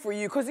crying for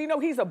you, because you know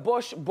he's a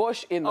Bush in the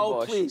bush.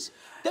 Oh, please.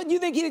 Do you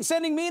think he's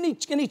sending me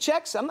any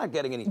checks? I'm not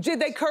getting any checks. Did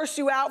they curse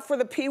you out for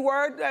the P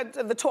word at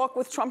the talk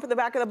with Trump in the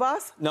back of the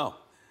bus? No.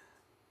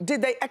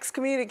 Did they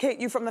excommunicate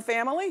you from the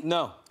family?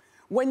 No.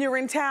 When you're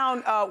in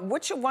town,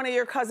 which one of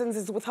your cousins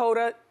is with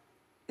Hoda?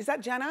 Is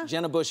that Jenna?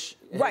 Jenna Bush.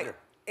 Right.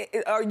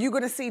 Are you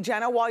going to see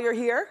Jenna while you're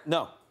here?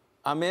 No.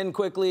 I'm in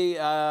quickly.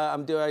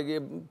 I'm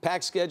doing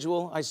pack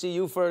schedule. I see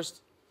you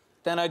first.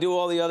 Then I do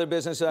all the other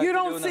business. You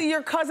don't see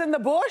your cousin, the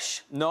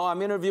Bush? No,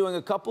 I'm interviewing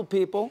a couple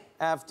people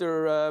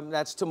after,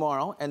 that's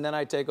tomorrow, and then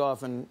I take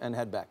off and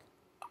head back.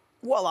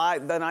 Well,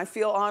 then I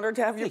feel honored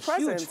to have your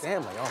presence. Huge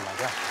family, oh my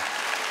God.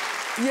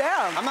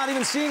 Yeah. I'm not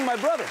even seeing my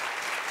brother.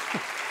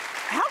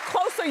 How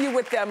close are you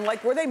with them?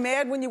 Like, were they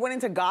mad when you went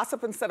into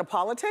gossip instead of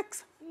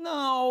politics?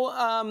 No,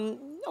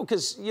 no,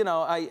 because, you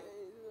know,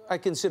 I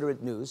consider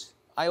it news.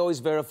 I always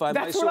verify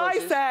my sources. That's what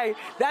I say.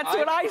 That's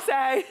what I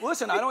say.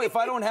 Listen, if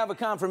I don't have a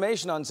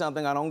confirmation on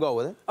something, I don't go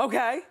with it.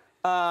 Okay.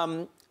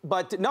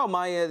 But no,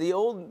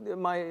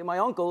 my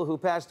uncle who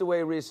passed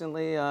away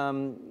recently,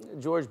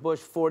 George Bush,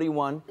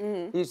 41,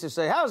 he used to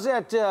say, how's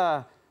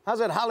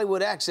that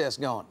Hollywood access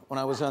going? When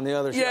I was on the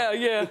other show.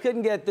 Yeah. He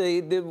couldn't get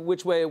the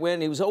which way it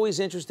went. He was always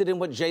interested in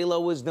what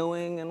J-Lo was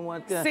doing and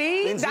what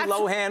Lindsay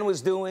Lohan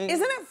was doing.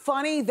 Isn't it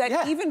funny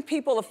that even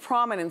people of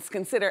prominence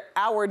consider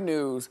our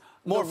news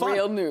more fun.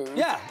 Real news?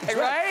 Yeah.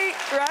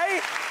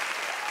 Right?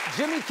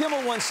 Jimmy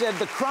Kimmel once said,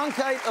 the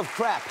Cronkite of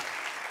crap.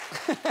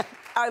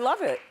 I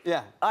love it.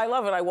 Yeah. I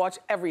love it. I watch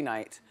every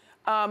night.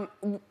 Have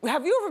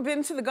you ever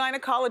been to the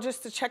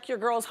gynecologist to check your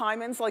girl's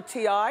hymens like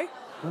T.I.?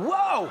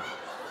 Whoa!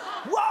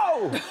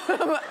 Whoa!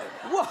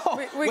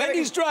 Whoa!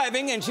 Wendy's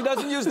driving and she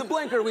doesn't use the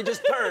blinker. We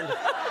just turned.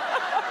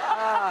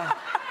 I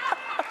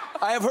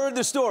have heard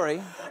the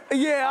story.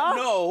 Yeah?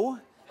 No.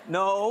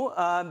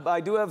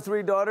 I do have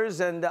 3 daughters,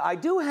 and I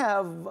do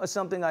have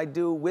something I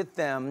do with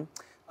them.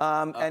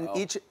 And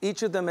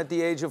each of them at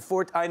the age of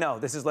 14. I know,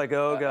 this is like,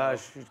 oh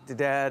gosh,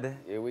 Dad.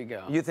 Here we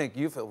go. You think,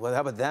 well,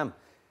 how about them?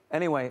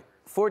 Anyway,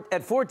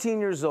 at 14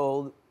 years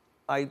old,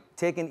 I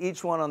taken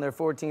each one on their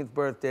 14th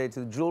birthday to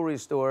the jewelry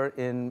store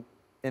in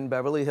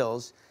Beverly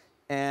Hills,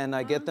 and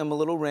I get them a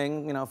little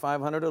ring, you know,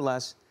 $500 or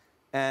less,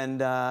 and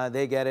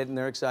they get it, and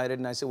they're excited,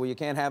 and I say, well, you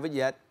can't have it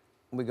yet.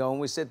 And we go and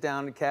we sit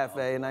down in a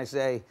cafe, and I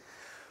say,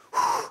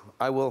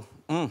 I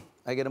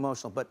get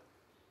emotional, but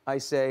I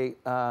say,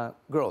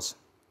 girls,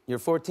 you're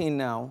 14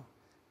 now.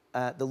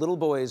 The little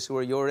boys who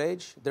are your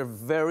age, they're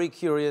very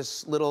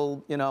curious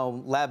little, you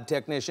know, lab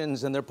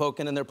technicians, and they're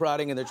poking and they're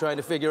prodding and they're trying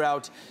to figure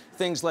out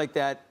things like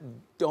that.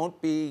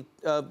 Don't be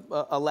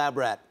a lab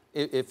rat,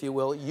 if you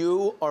will.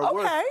 You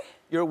are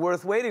you're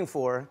worth waiting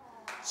for.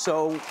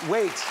 So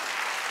wait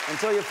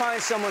until you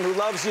find someone who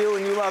loves you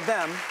and you love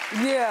them.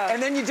 Yeah.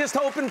 And then you just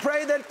hope and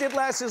pray that it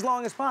lasts as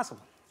long as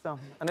possible. So,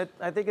 and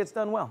I think it's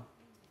done well.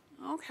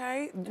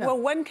 Okay. Yeah. Well,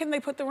 when can they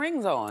put the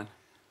rings on?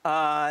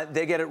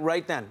 They get it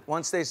right then.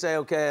 Once they say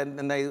okay,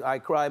 and I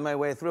cry my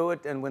way through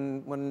it, and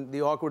when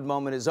the awkward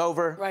moment is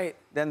over,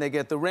 then they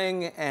get the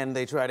ring and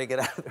they try to get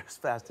out of there as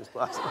fast as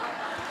possible.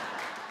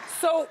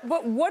 So,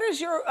 but what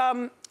is your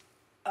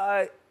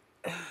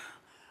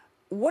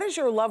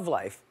love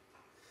life?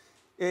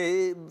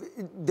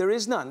 There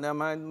is none. Now,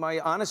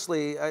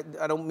 honestly,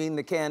 I don't mean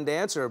the canned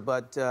answer,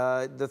 but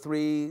the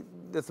three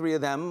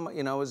of them,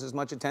 you know, is as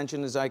much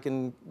attention as I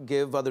can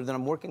give, other than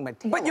I'm working my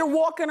tail off. But you're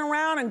walking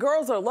around and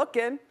girls are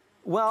looking.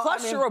 Well,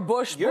 plus, you're a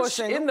bush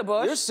in the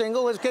bush. You're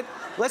single.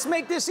 Let's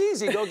make this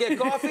easy. Go get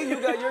coffee. You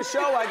got your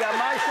show. I got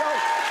my show.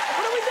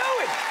 What are we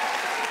doing?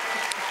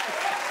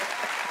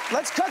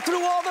 Let's cut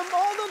through all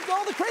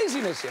the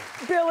craziness here.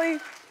 Billy,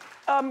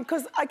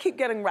 because I keep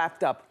getting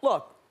wrapped up.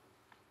 Look.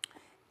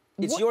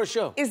 It's your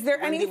show. Is there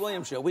Wendy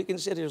Williams show. We can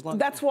sit here as long.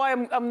 That's why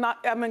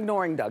I'm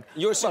ignoring Doug.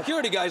 Your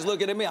security guy's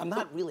looking at me. I'm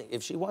not really.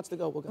 If she wants to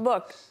go, we'll go.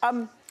 Look,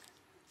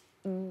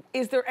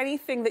 is there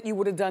anything that you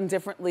would have done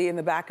differently in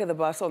the back of the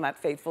bus on that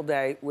fateful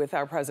day with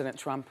our President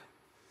Trump?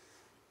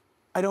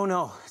 I don't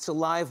know. It's a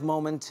live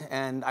moment,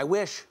 and I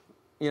wish,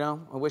 you know,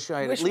 I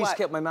had at least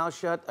kept my mouth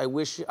shut. I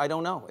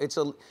don't know.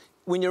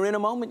 When you're in a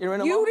moment, you're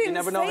in a moment. You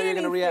never know how you're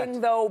going to react. You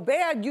didn't say anything, though,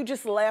 bad. You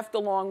just laughed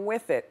along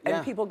with it,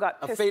 and people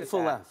got pissed a fateful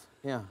at that. laugh.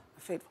 Yeah.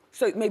 Fateful.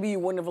 So maybe you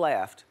wouldn't have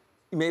laughed.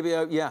 Maybe,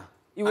 yeah.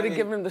 You would have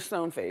given him the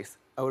stone face.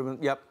 I would have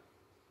been, yep.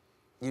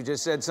 You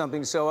just said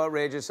something so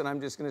outrageous, and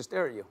I'm just going to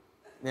stare at you.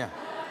 Yeah.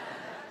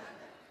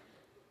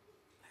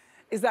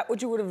 Is that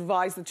what you would have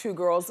advised the 2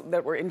 girls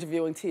that were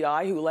interviewing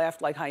T.I. who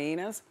laughed like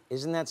hyenas?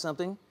 Isn't that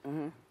something?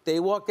 Mm-hmm. They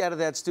walked out of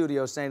that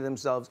studio saying to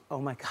themselves, oh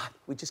my God,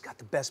 we just got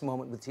the best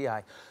moment with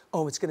T.I.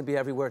 Oh, it's going to be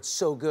everywhere. It's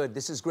so good.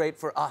 This is great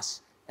for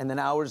us. And then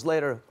hours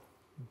later,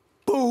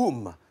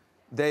 boom.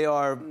 They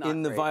are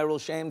in the viral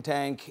shame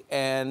tank,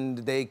 and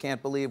they can't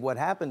believe what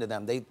happened to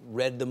them. They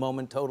read the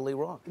moment totally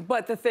wrong.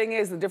 But the thing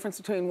is, the difference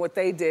between what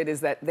they did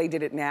is that they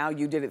did it now,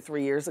 you did it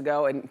 3 years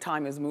ago, and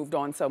time has moved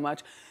on so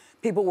much.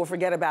 people will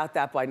forget about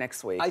that by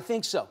next week. I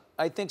think so.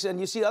 I think so. And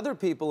you see other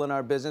people in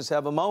our business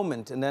have a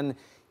moment, and then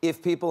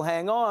if people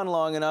hang on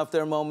long enough,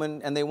 their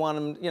moment, and they want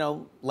them, you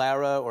know,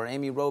 Lara or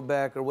Amy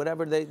Robeck or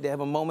whatever, they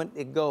have a moment,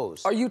 it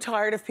goes. Are you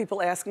tired of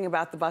people asking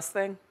about the bus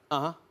thing?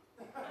 Uh-huh.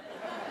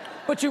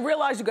 But you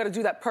realize you got to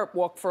do that perp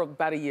walk for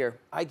about a year.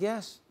 I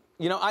guess.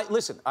 You know,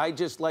 listen, I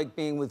just like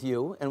being with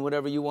you, and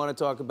whatever you want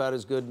to talk about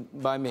is good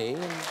by me.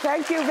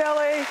 Thank you,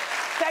 Billy.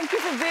 Thank you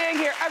for being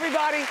here,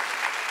 everybody.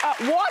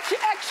 Watch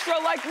Extra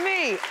like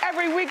me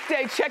every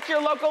weekday. Check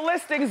your local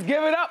listings.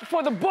 Give it up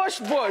for the Bush,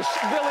 Billy Bush.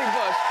 We'll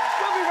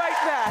be right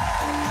back.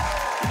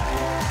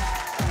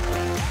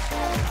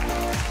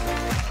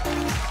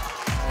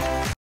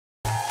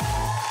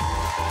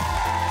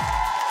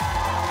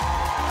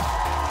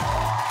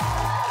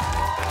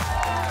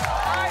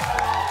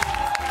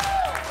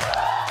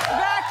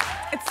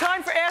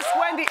 Time for Ask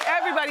Wendy.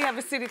 Everybody have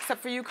a seat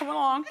except for you. Come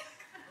along.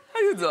 How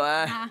you doing?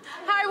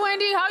 Hi,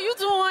 Wendy. How you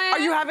doing? Are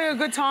you having a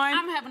good time?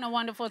 I'm having a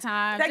wonderful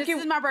time. Thank you.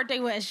 This is my birthday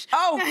wish.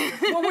 Oh,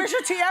 well, where's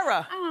your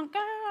tiara? Oh,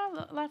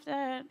 girl, left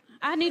that.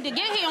 I need to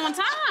get here on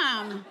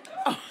time.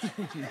 Oh.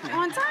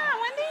 On time,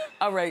 Wendy.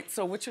 All right,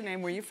 so what's your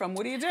name? Where are you from?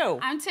 What do you do?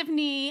 I'm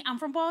Tiffany. I'm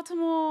from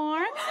Baltimore.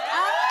 I'm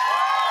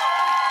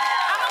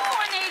a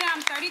coordinator.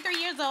 I'm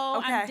 33 years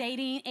old. Okay.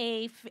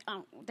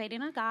 I'm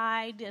dating a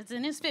guy that's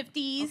in his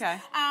 50s. Okay.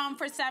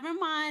 For 7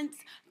 months.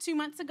 2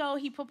 months ago,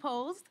 he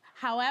proposed.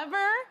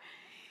 However,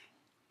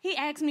 he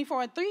asked me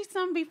for a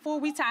threesome before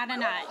we tied a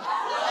knot.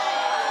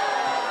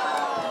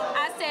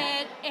 I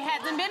said, it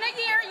hasn't been a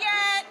year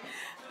yet.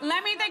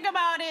 Let me think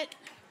about it.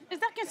 Is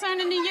that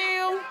concerning to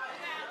you?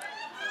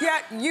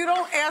 Yeah, you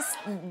don't ask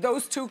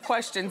those two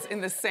questions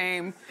in the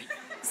same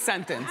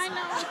sentence. I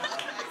know.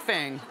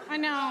 Thing. I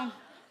know.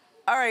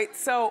 All right,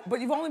 so, but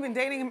you've only been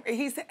dating him.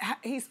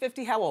 He's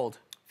 50, how old?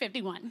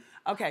 51.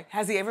 Okay,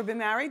 has he ever been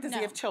married? Does No.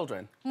 he have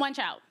children? One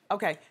child.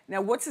 Okay,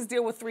 now what's his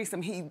deal with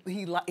threesome? He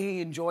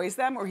enjoys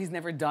them, or he's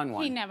never done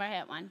one? He never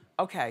had one.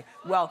 Okay,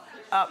 well,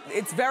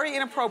 it's very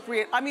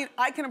inappropriate. I mean,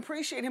 I can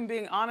appreciate him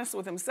being honest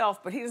with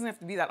himself, but he doesn't have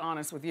to be that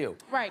honest with you.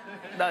 Right.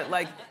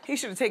 Like, he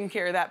should have taken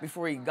care of that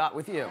before he got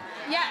with you.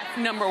 Yes.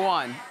 Number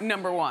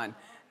one.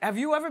 Have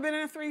you ever been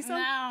in a threesome?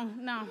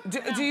 No.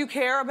 Do you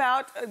care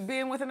about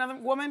being with another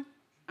woman?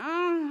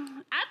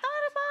 I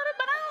thought about it,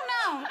 but I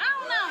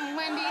don't know,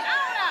 Wendy. I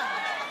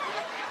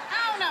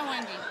don't know,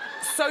 Wendy.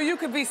 So you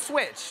could be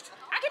switched.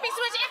 I could be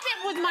switched if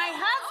it was my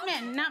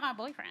husband, not my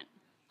boyfriend.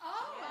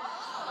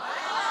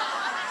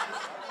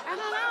 I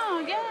don't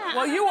know, yeah.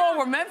 Well, you all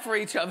were meant for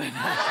each other.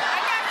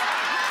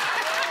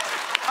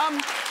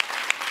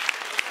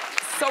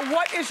 So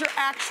what is your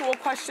actual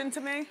question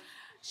to me?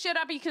 Should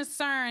I be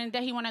concerned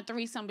that he wanted a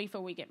threesome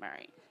before we get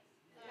married?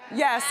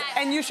 Yes,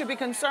 and you should be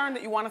concerned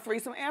that you want a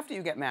threesome after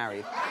you get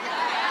married.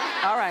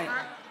 All right.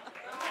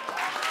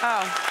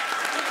 Oh.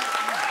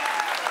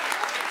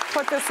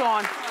 Put this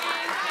on.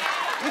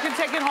 You can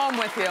take it home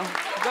with you.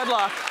 Good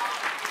luck.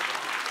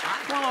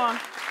 Come along.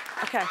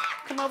 Okay,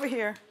 come over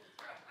here.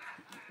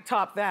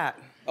 Top that.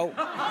 Oh.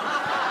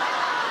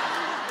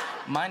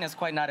 Mine is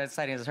quite not as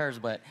exciting as hers,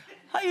 but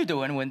how you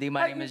doing, Wendy?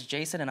 My name is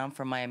Jason, and I'm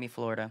from Miami,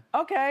 Florida.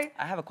 Okay.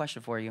 I have a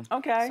question for you.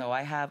 Okay. So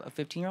I have a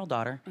 15-year-old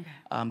daughter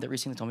that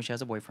recently told me she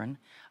has a boyfriend.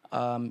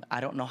 I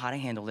don't know how to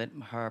handle it.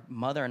 Her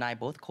mother and I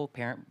both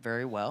co-parent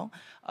very well.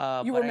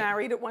 You were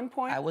married at one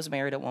point? I was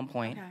married at one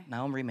point. Okay.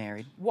 Now I'm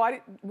remarried.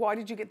 Why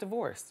did you get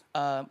divorced?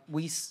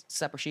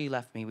 She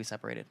left me. We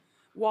separated.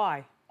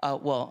 Why?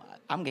 Well,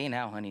 I'm gay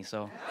now, honey,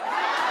 so.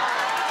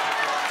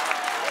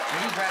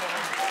 He's right over.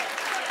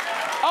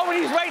 Oh, and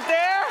he's right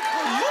there?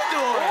 What are you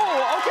doing?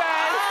 Oh,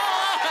 okay.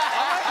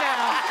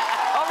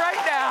 All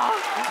right now.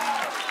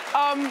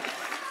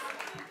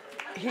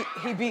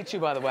 He beat you,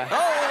 by the way. Oh!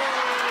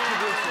 He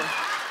beat you.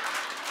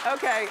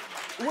 Okay.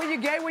 Were you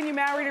gay when you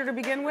married her to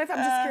begin with? I'm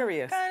just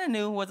curious. Kind of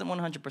new. Wasn't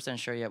 100%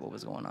 sure yet what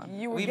was going on.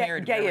 You were we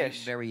married very,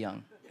 gayish. very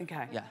young.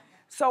 Okay. Yeah.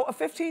 So a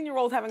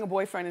 15-year-old having a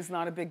boyfriend is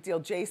not a big deal.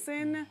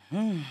 Jason,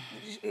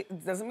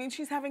 it doesn't mean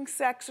she's having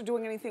sex or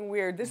doing anything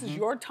weird. This is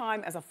your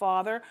time as a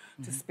father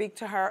to speak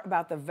to her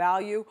about the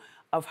value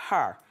of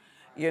her.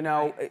 You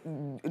know,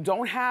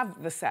 don't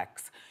have the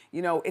sex.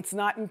 You know, it's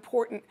not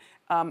important.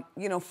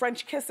 You know,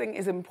 French kissing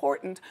is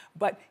important,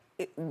 but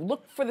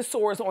look for the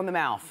sores on the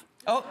mouth.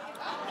 Oh.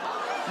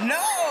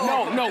 No!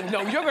 No.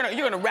 You're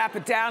gonna wrap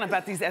it down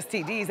about these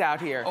STDs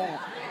out here. Oh.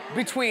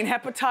 Between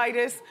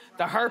hepatitis,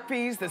 the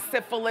herpes, the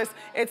syphilis,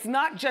 it's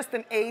not just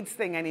an AIDS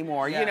thing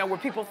anymore. Yeah. You know, where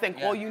people think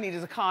all you need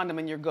is a condom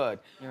and you're good.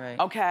 You're right.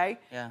 Okay?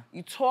 Yeah.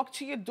 You talk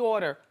to your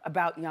daughter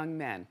about young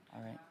men.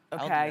 All right.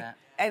 Okay?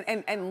 I'll do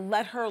that. And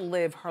let her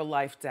live her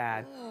life,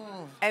 Dad.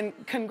 Ooh. And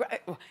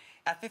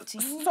At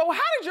 15? So how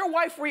did your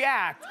wife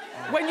react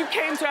when you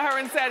came to her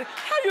and said,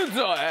 how you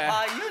doing?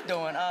 How you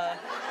doing?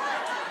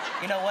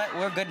 You know what?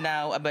 We're good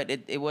now, but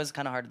it was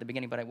kind of hard at the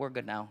beginning, but we're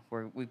good now.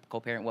 We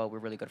co-parent well. We're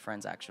really good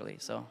friends, actually.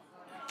 So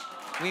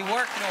we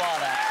worked through all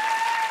that.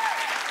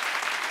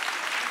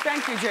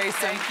 Thank you,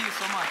 Jason. Thank you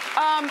so much.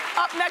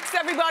 Up next,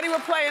 everybody, we're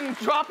playing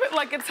Drop It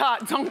Like It's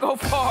Hot. Don't go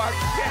far.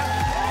 Yeah.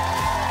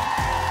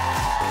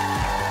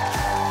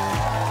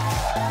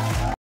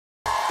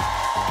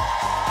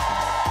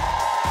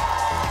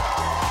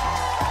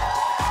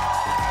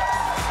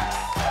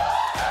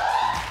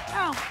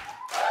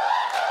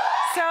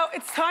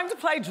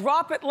 play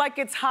Drop It Like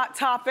It's Hot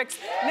Topics.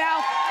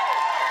 Now,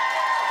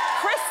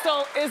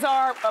 Crystal is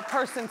our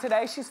person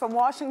today. She's from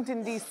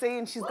Washington, D.C.,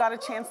 and she's got a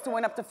chance to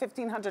win up to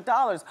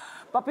 $1,500.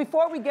 But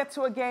before we get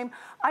to a game,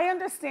 I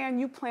understand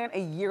you plan a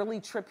yearly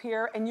trip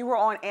here, and you were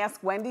on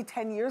Ask Wendy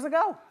 10 years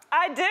ago.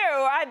 I do.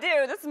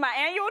 This is my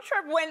annual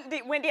trip,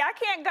 Wendy. I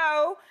can't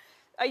go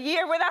a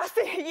year without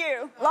seeing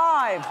you.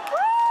 Live.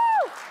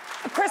 Woo!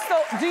 Crystal,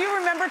 do you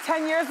remember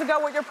 10 years ago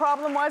what your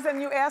problem was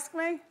and you asked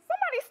me?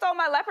 Somebody stole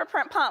my leopard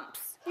print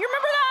pumps. You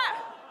remember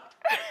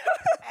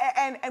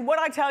that? and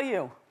what'd I tell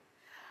you?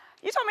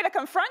 You told me to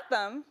confront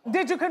them.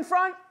 Did you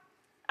confront?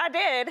 I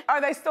did.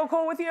 Are they still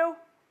cool with you?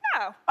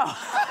 No. Oh.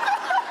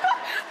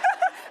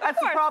 That's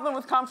the problem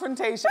with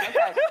confrontation.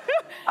 Okay.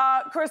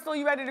 Crystal,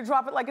 you ready to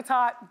drop it like it's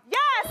hot?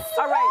 Yes!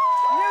 All right.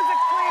 Music,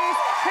 please.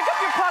 Pick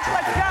up your puck.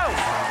 Let's go.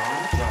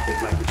 Drop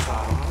it like it's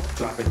hot.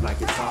 Drop it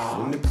like it's hot.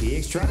 When the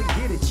pigs try to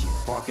get at you,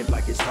 park it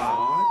like it's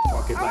hot.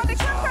 Park it like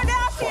it's hot. Park it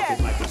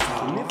like it's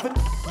hot. And if it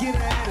get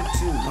an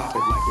attitude, pop it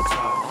like it's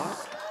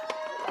hot.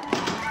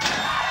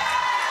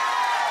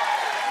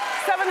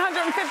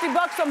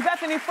 $750 on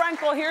Bethany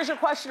Frankel. Here's your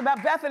question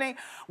about Bethany.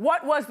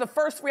 What was the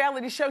first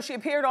reality show she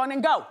appeared on?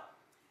 And go.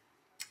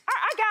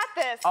 I got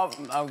this. Oh,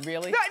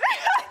 really? Real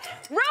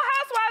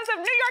Housewives of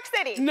New York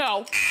City.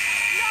 No.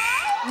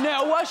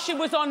 No, she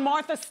was on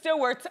Martha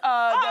Stewart's.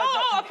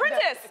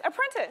 Apprentice.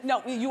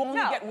 No, you only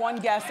get one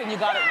guess and you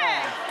got it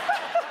wrong.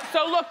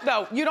 So look,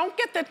 though, you don't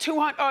get the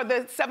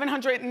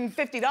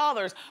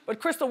 $750, but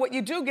Crystal, what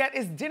you do get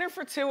is dinner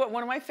for two at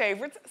one of my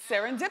favorites,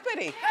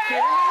 Serendipity, here in New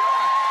York.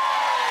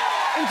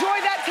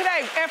 Enjoy that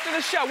today after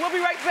the show. We'll be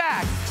right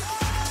back.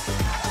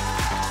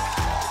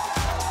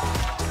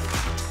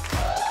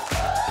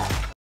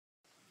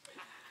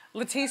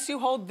 Latisse, you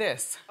hold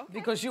this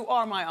because you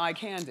are my eye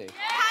candy.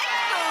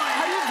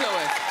 How you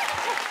doing?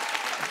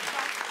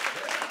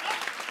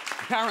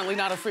 Apparently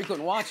not a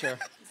frequent watcher.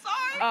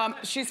 Sorry.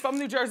 She's from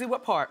New Jersey.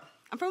 What part?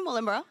 I'm from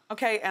Willingboro.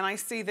 Okay, and I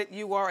see that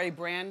you are a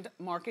brand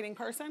marketing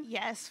person?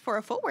 Yes, for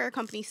a footwear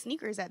company,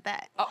 sneakers at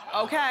that. Oh,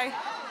 okay.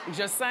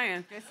 Just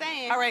saying. Just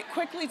saying. All right,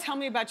 quickly tell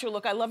me about your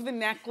look. I love the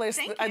necklace.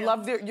 Thank I you.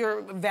 love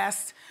your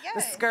vest,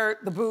 the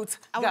skirt, the boots.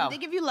 I wanted to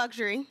give you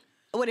luxury.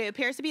 What it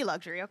appears to be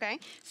luxury, okay?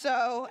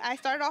 So I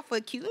started off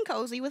with cute and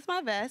cozy with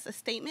my vest, a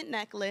statement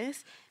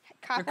necklace,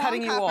 copper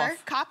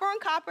on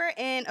copper,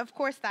 and of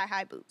course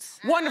thigh-high boots.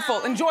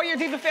 Wonderful. Enjoy your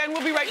Diva Fan.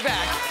 We'll be right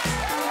back.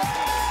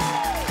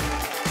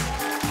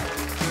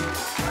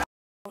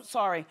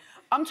 Sorry.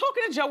 I'm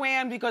talking to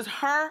Joanne because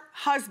her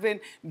husband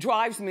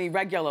drives me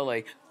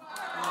regularly.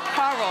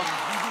 Carl.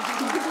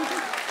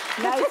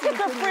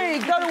 Tickets are free.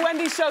 Go to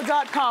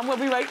wendyshow.com. We'll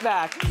be right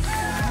back.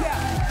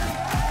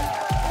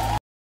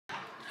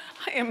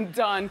 I am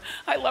done.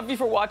 I love you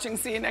for watching.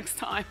 See you next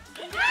time.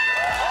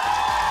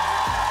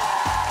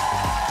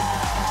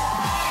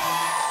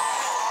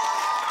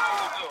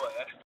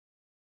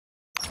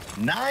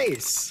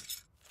 Nice.